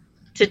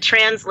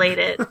translate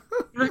it. Like,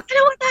 I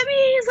know what that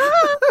means.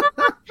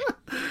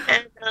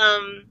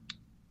 And,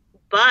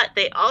 but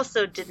they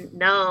also didn't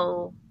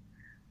know,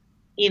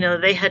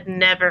 they had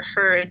never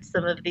heard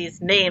some of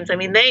these names. I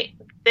mean,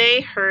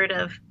 they heard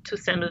of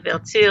Toussaint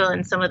Louverture,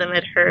 and some of them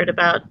had heard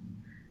about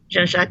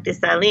Jean-Jacques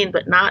Dessalines,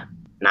 but not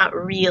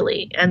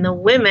really. And the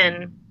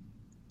women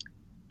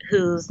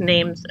whose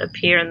names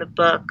appear in the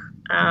book,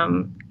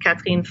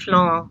 Catherine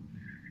Flon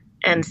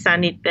and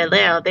Sanit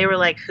Belair, they were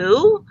like,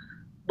 who?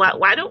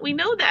 Why don't we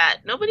know that?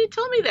 Nobody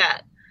told me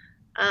that.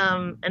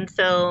 And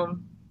so,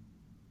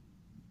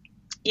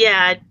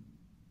 yeah,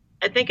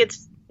 I think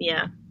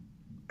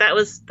that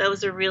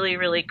was a really,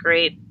 really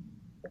great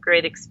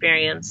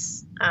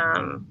experience,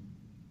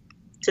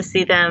 to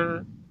see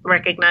them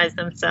recognize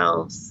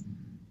themselves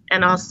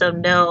and also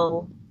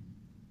know,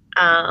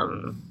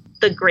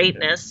 the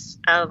greatness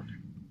of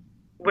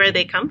where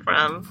they come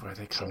from.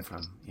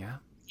 Yeah.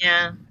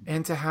 Yeah.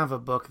 And to have a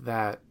book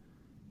that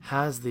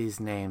has these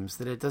names,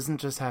 that it doesn't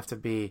just have to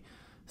be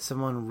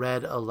someone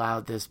read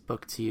aloud this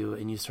book to you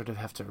and you sort of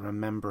have to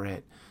remember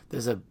it.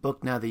 There's a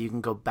book now that you can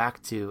go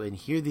back to and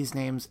hear these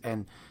names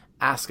and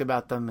ask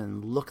about them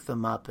and look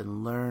them up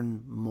and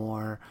learn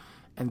more.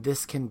 And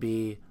this can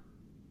be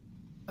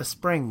a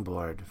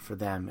springboard for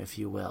them, if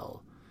you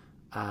will.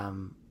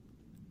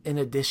 In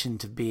addition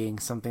to being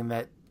something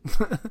that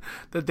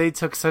that they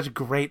took such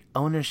great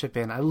ownership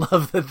in. I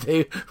love that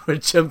they were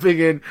jumping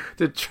in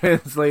to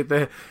translate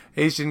the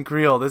Haitian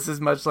Creole. This is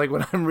much like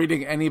when I'm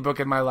reading any book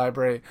in my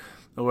library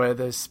where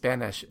there's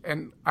Spanish,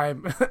 and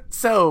I'm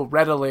so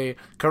readily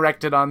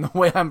corrected on the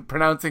way I'm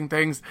pronouncing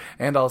things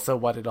and also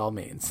what it all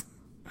means.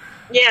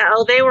 Yeah,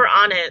 they were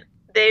on it.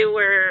 They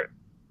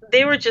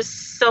were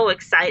just so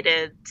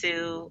excited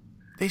to.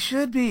 They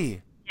should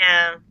be.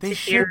 Yeah, they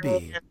should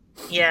be.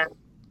 Yeah,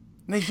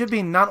 they should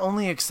be not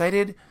only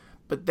excited,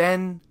 but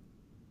then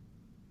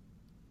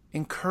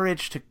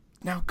encouraged to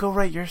now go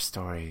write your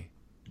story.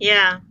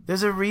 Yeah.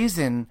 There's a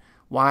reason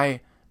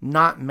why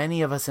not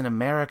many of us in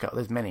America,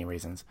 there's many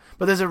reasons,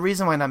 but there's a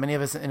reason why not many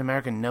of us in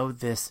America know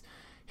this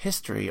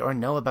history or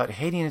know about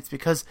Haiti, and it's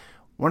because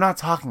we're not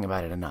talking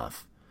about it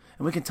enough.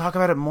 And we can talk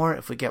about it more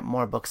if we get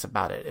more books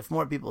about it, if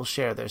more people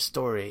share their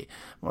story,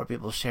 more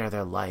people share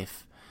their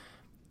life.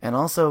 And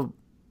also,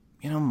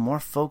 more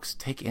folks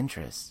take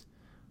interest.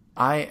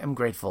 I am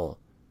grateful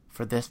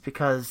for this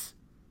because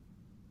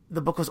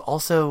the book was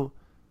also,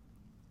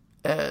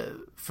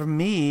 for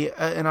me,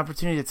 an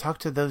opportunity to talk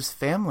to those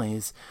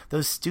families,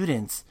 those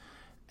students,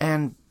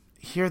 and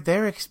hear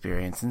their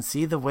experience and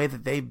see the way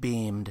that they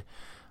beamed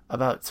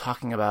about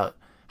talking about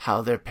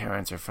how their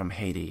parents are from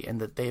Haiti and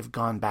that they've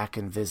gone back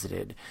and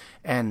visited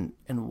and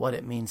what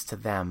it means to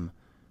them.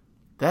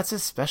 That's a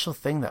special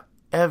thing that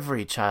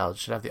every child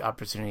should have the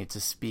opportunity to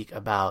speak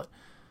about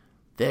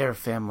their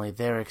family,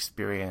 their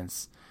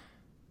experience.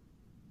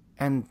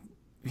 And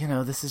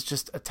this is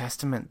just a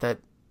testament that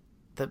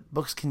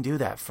books can do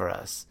that for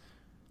us.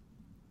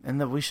 And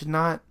that we should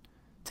not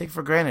take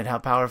for granted how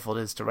powerful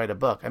it is to write a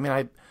book. I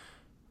mean,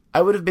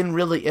 I would have been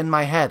really in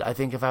my head, I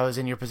think, if I was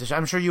in your position.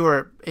 I'm sure you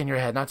were in your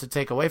head, not to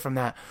take away from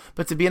that,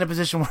 but to be in a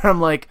position where I'm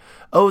like,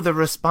 oh, the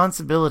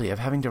responsibility of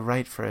having to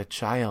write for a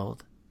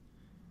child.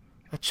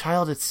 A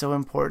child, it's so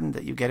important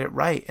that you get it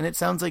right. And it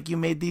sounds like you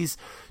made these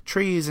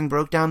trees and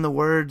broke down the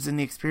words and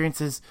the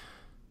experiences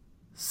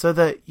so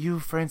that you,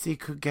 Francie,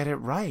 could get it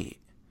right.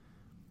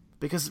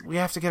 because we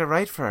have to get it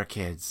right for our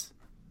kids.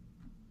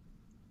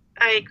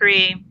 I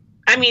agree.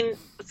 I mean,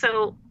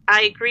 so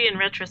I agree in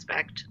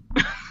retrospect.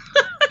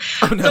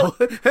 Oh, no.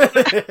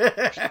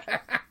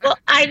 Well,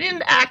 I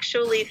didn't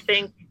actually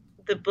think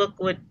the book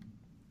would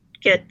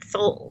get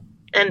sold.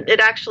 And it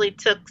actually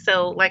took,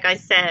 so like I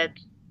said,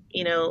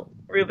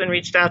 Ruben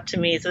reached out to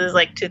me. So this is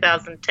like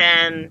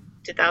 2010,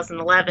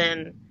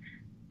 2011,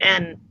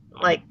 and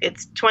like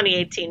it's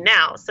 2018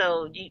 now.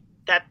 So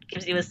that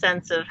gives you a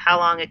sense of how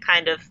long it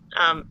kind of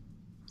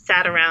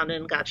sat around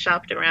and got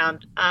shopped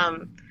around.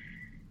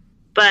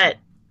 But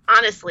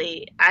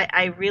honestly,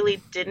 I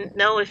really didn't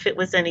know if it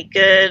was any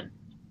good.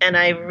 And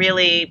I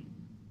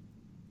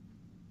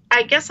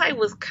guess I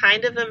was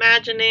kind of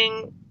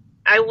imagining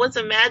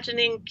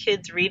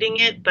kids reading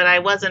it, but I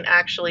wasn't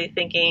actually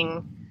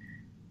thinking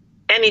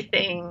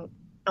anything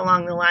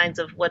along the lines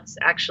of what's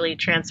actually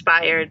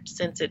transpired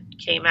since it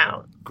came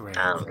out. Great.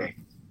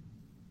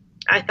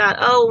 I thought,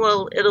 oh,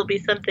 well, it'll be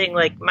something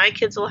like my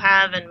kids will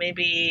have, and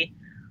maybe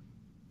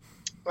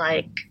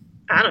like,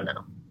 I don't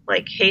know,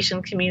 like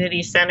Haitian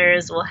community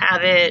centers will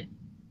have it.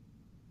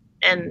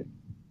 And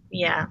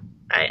yeah,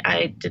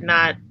 I did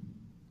not.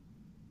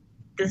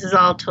 This is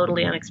all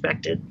totally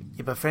unexpected.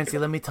 Yeah, but Francie,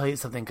 let me tell you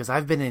something, because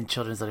I've been in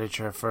children's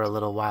literature for a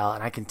little while,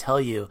 and I can tell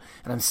you,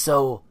 and I'm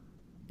so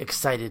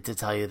excited to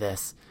tell you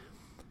this,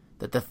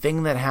 that the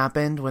thing that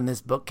happened when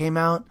this book came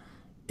out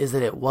is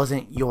that it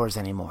wasn't yours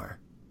anymore.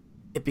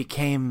 It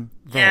became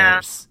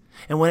theirs.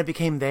 Yeah. And when it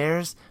became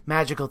theirs,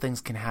 magical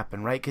things can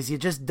happen, right? Because you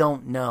just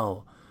don't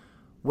know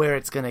where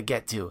it's going to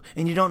get to,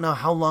 and you don't know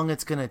how long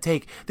it's going to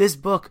take. This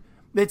book,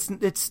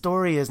 its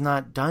story is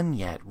not done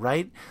yet,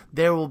 right?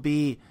 There will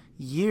be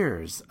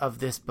years of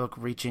this book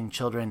reaching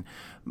children,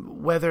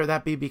 whether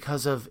that be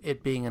because of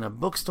it being in a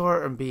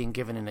bookstore or being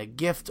given in a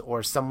gift,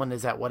 or someone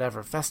is at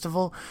whatever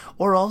festival,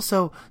 or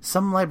also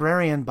some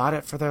librarian bought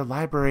it for their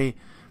library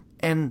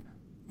and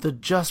the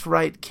just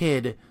right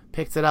kid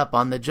picked it up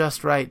on the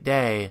just right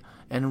day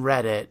and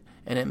read it,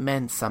 and it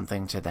meant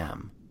something to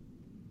them.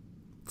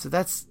 So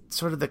that's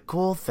sort of the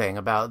cool thing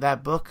about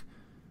that book.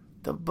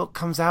 The book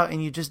comes out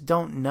and you just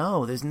don't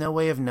know. There's no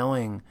way of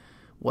knowing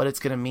what it's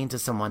going to mean to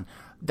someone.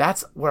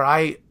 That's where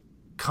I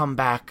come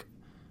back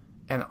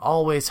and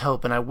always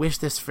hope, and I wish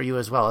this for you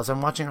as well. As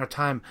I'm watching our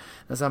time,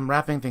 as I'm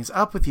wrapping things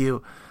up with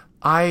you,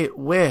 I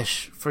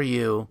wish for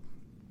you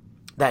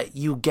that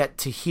you get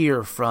to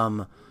hear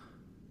from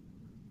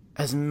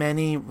as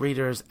many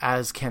readers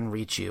as can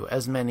reach you,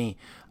 as many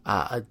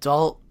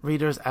adult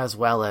readers as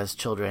well as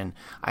children.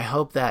 I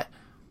hope that,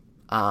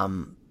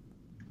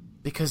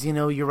 because,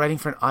 you're writing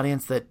for an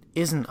audience that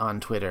isn't on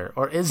Twitter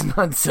or isn't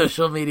on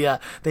social media.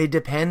 They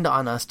depend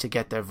on us to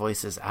get their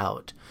voices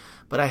out.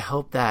 But I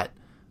hope that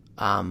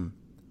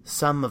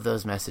some of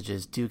those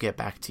messages do get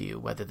back to you,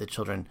 whether the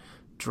children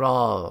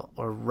draw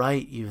or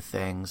write you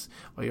things,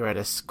 or you're at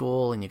a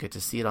school and you get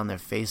to see it on their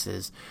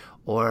faces,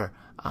 or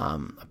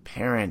a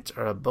parent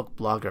or a book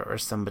blogger or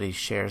somebody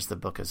shares the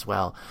book as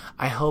well.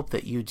 I hope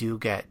that you do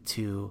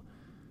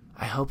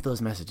I hope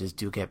those messages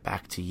do get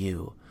back to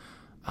you.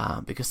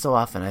 Because so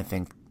often I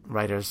think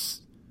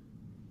writers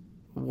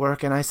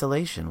work in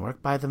isolation,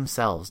 work by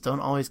themselves, don't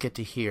always get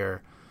to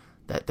hear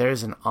that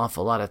there's an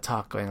awful lot of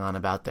talk going on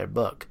about their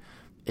book.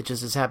 It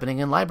just is happening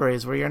in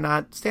libraries where you're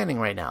not standing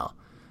right now.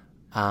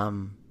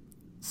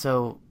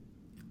 So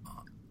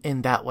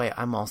in that way,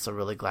 I'm also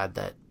really glad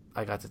that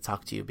I got to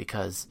talk to you,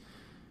 because,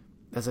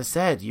 as I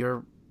said,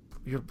 your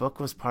book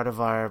was part of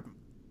our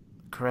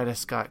Coretta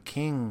Scott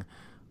King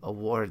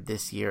Award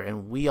this year,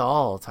 and we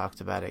all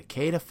talked about it.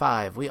 K to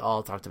 5, we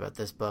all talked about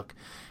this book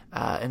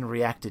and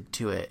reacted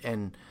to it,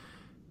 and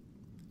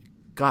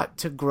got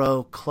to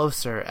grow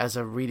closer as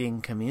a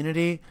reading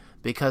community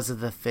because of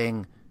the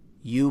thing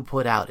you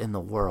put out in the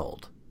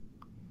world.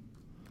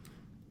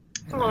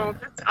 Oh,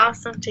 that's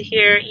awesome to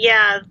hear.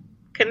 Yeah,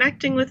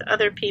 connecting with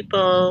other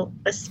people,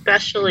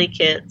 especially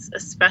kids,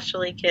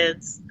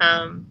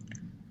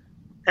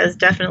 has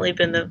definitely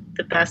been the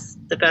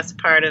best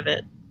part of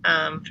it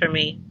for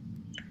me.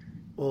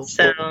 Well,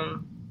 so,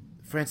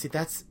 Francie,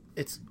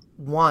 it's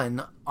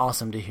one,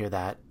 awesome to hear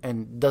that,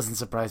 and doesn't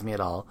surprise me at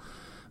all.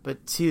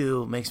 But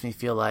two, makes me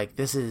feel like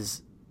this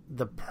is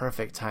the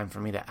perfect time for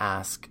me to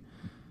ask,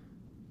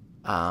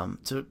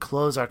 to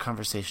close our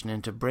conversation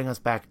and to bring us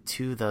back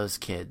to those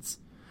kids.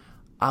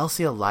 I'll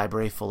see a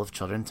library full of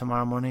children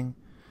tomorrow morning.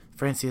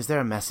 Francie, is there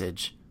a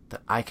message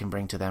that I can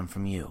bring to them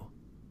from you?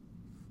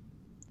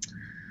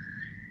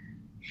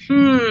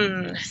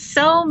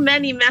 So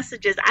many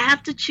messages. I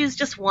have to choose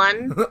just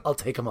one. I'll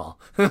take them all.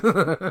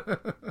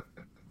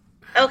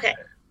 Okay.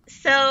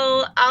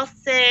 So I'll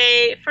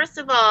say, first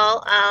of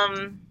all,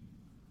 I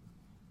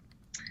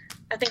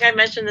think I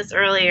mentioned this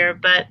earlier,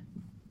 but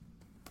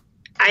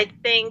I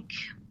think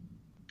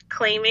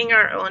claiming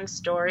our own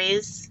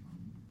stories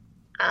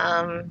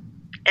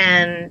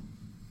and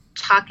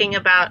talking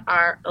about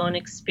our own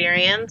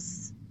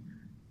experience,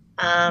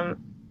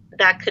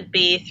 that could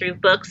be through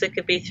books, it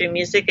could be through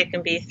music, it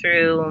can be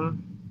through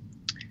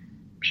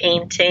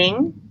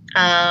painting,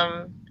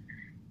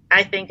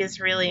 I think is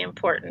really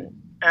important.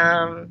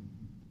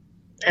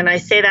 And I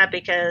say that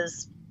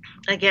because,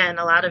 again,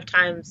 a lot of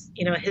times,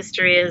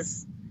 history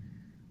is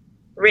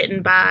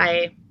written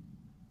by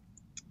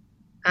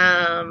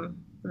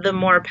the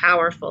more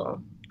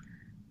powerful,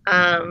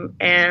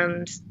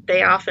 and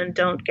they often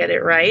don't get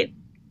it right.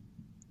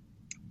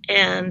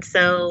 And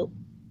so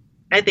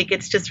I think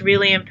it's just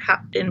really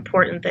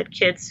important that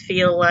kids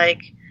feel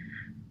like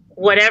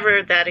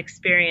whatever that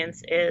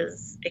experience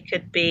is, it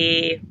could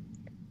be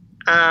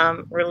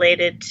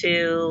related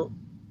to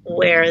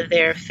where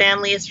their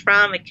family is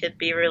from. It could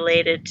be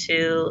related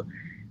to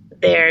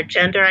their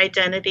gender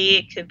identity.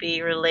 It could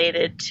be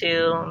related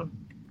to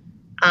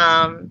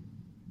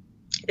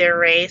their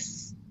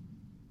race.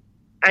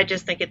 I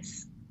just think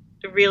it's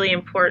really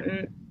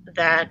important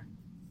that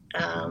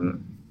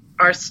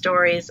our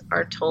stories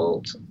are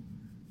told,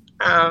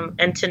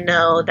 and to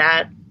know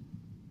that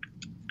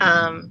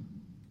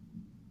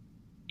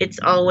it's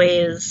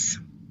always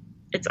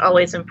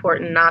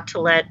important not to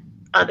let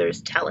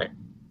others tell it.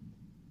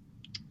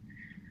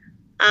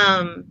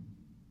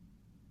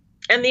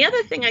 And the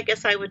other thing I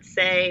guess I would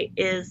say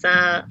is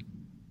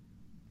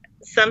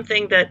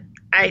something that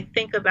I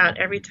think about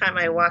every time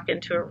I walk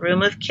into a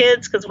room of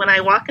kids, because when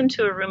I walk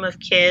into a room of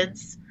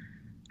kids,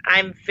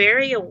 I'm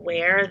very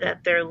aware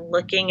that they're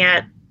looking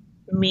at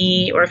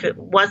me, or if it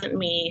wasn't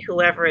me,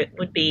 whoever it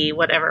would be,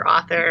 whatever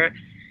author,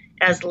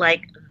 as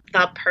like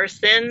the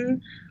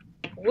person.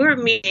 We're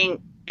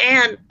meeting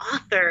an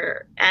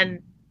author,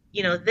 and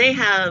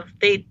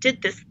they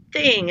did this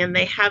thing and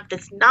they have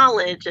this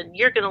knowledge, and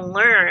you're going to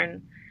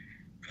learn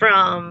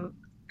from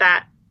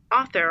that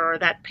author or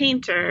that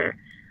painter.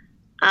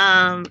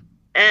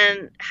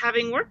 And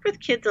having worked with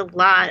kids a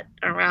lot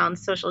around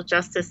social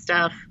justice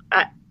stuff,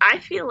 I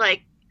feel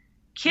like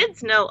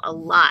kids know a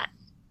lot,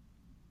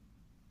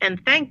 and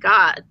thank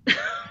God.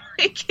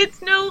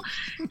 Kids know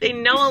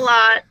a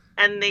lot,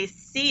 and they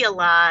see a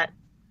lot,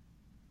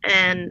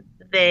 and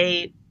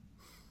they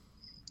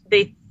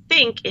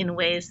think in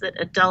ways that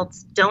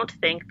adults don't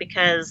think,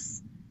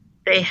 because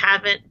they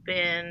haven't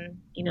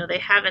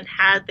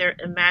had their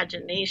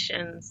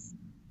imaginations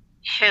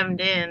hemmed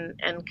in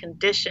and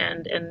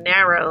conditioned and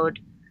narrowed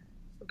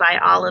by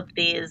all of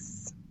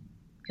these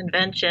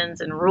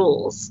conventions and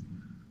rules.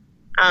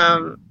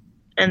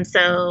 And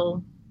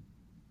so,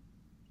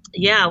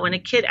 when a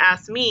kid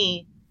asks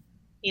me,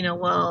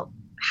 well,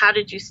 how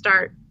did you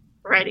start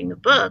writing the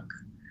book?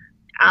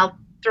 I'll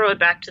throw it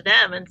back to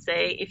them and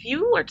say, if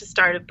you were to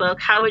start a book,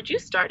 how would you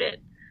start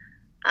it?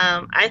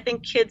 I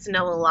think kids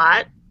know a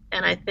lot,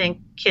 and I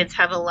think kids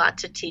have a lot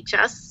to teach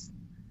us.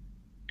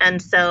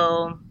 And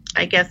so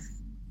I guess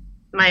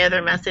my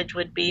other message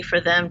would be for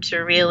them to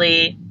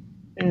really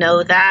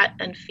know that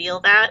and feel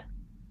that,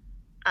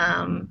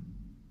 and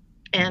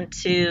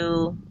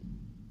to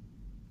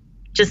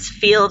just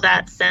feel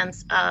that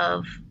sense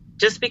of,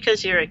 just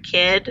because you're a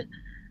kid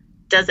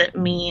doesn't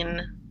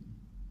mean,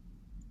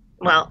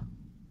 well,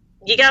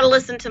 you got to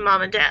listen to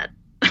mom and dad.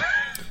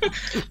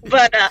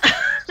 but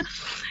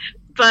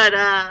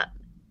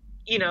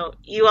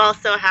you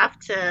also have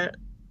to,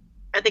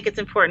 I think it's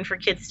important for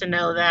kids to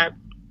know that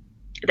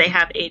they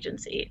have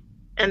agency,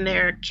 and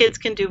their kids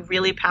can do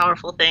really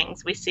powerful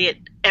things. We see it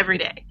every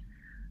day.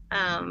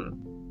 And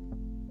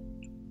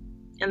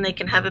they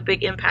can have a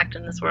big impact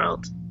in this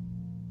world.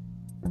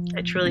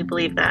 I truly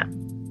believe that.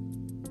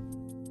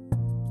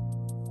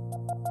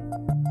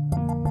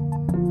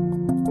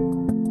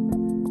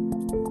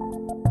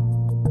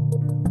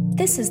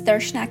 This is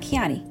Darshna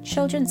Kiani,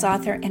 children's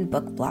author and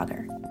book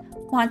blogger.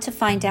 Want to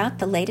find out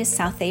the latest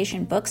South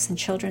Asian books and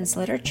children's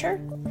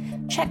literature?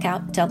 Check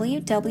out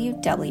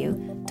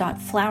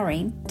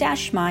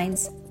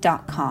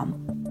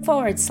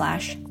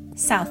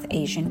www.flowering-minds.com/South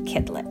Asian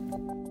Kidlit.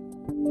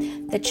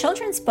 The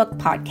Children's Book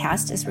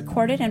Podcast is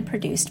recorded and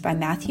produced by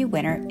Matthew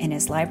Winner in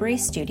his library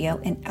studio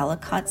in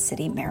Ellicott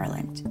City,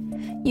 Maryland.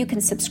 You can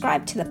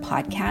subscribe to the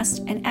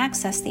podcast and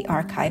access the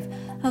archive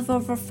of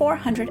over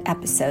 400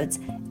 episodes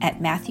at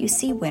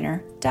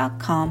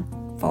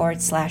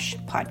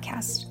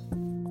matthewcwinner.com/podcast.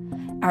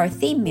 Our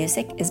theme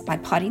music is by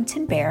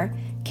Poddington Bear,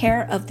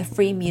 care of the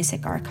Free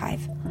Music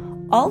Archive.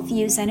 All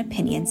views and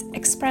opinions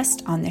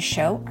expressed on the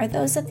show are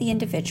those of the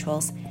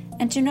individuals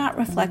and do not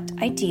reflect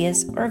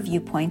ideas or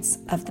viewpoints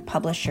of the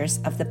publishers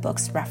of the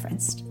books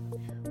referenced.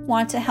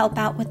 Want to help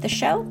out with the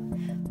show?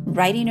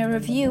 Writing a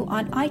review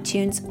on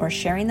iTunes or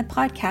sharing the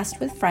podcast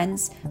with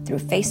friends through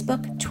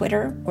Facebook,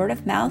 Twitter, word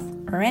of mouth,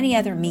 or any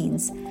other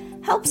means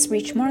helps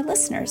reach more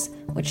listeners,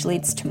 which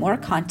leads to more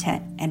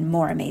content and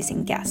more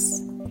amazing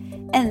guests.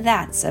 And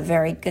that's a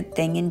very good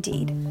thing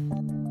indeed.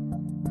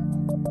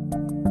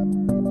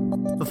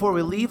 The Before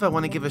we leave, I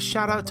want to give a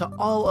shout out to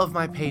all of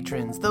my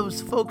patrons,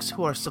 those folks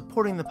who are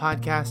supporting the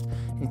podcast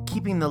and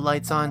keeping the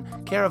lights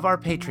on, care of our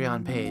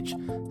Patreon page.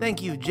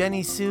 Thank you,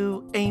 Jenny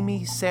Sue,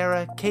 Amy,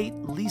 Sarah, Kate,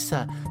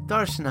 Lisa,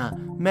 Darshana,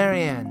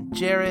 Marianne,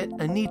 Jarrett,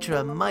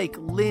 Anitra, Mike,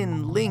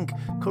 Lynn, Link,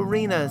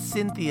 Karina,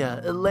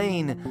 Cynthia,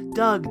 Elaine,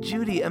 Doug,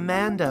 Judy,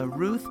 Amanda,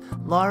 Ruth,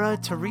 Laura,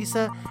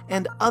 Teresa,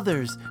 and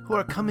others who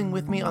are coming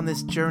with me on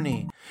this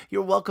journey.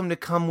 You're welcome to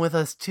come with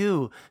us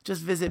too.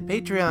 Just visit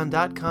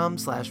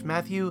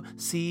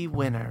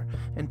patreon.com/MatthewCWinner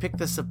and pick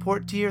the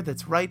support tier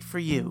that's right for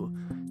you.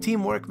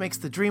 Teamwork makes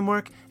the dream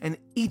work, and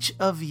each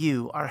of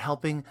you are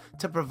helping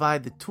to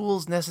provide the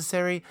tools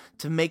necessary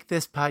to make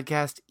this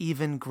podcast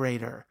even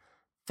greater.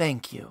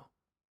 Thank you.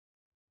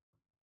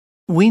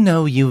 We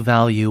know you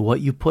value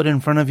what you put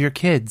in front of your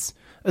kids,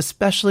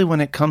 especially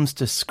when it comes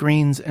to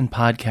screens and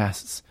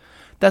podcasts.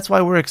 That's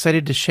why we're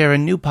excited to share a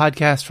new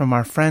podcast from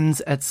our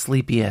friends at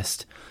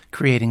Sleepiest,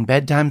 creating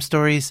bedtime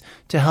stories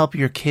to help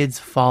your kids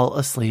fall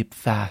asleep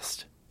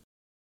fast.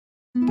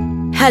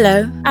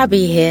 Hello,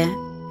 Abby here.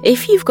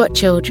 If you've got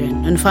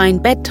children and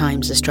find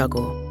bedtime's a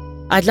struggle,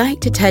 I'd like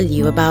to tell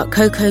you about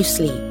Coco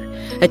Sleep,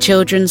 a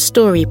children's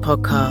story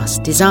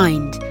podcast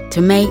designed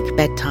to make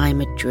bedtime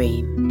a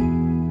dream.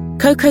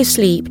 Coco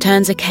Sleep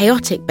turns a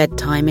chaotic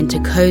bedtime into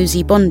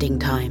cozy bonding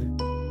time.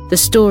 The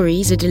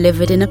stories are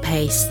delivered in a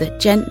pace that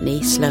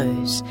gently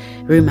slows.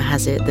 Rumour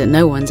has it that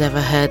no one's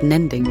ever heard an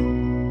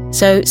ending.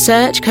 So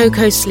search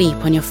Coco Sleep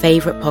on your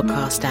favourite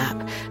podcast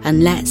app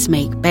and let's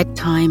make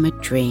bedtime a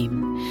dream.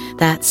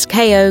 That's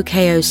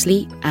KOKO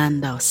Sleep,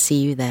 and I'll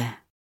see you there.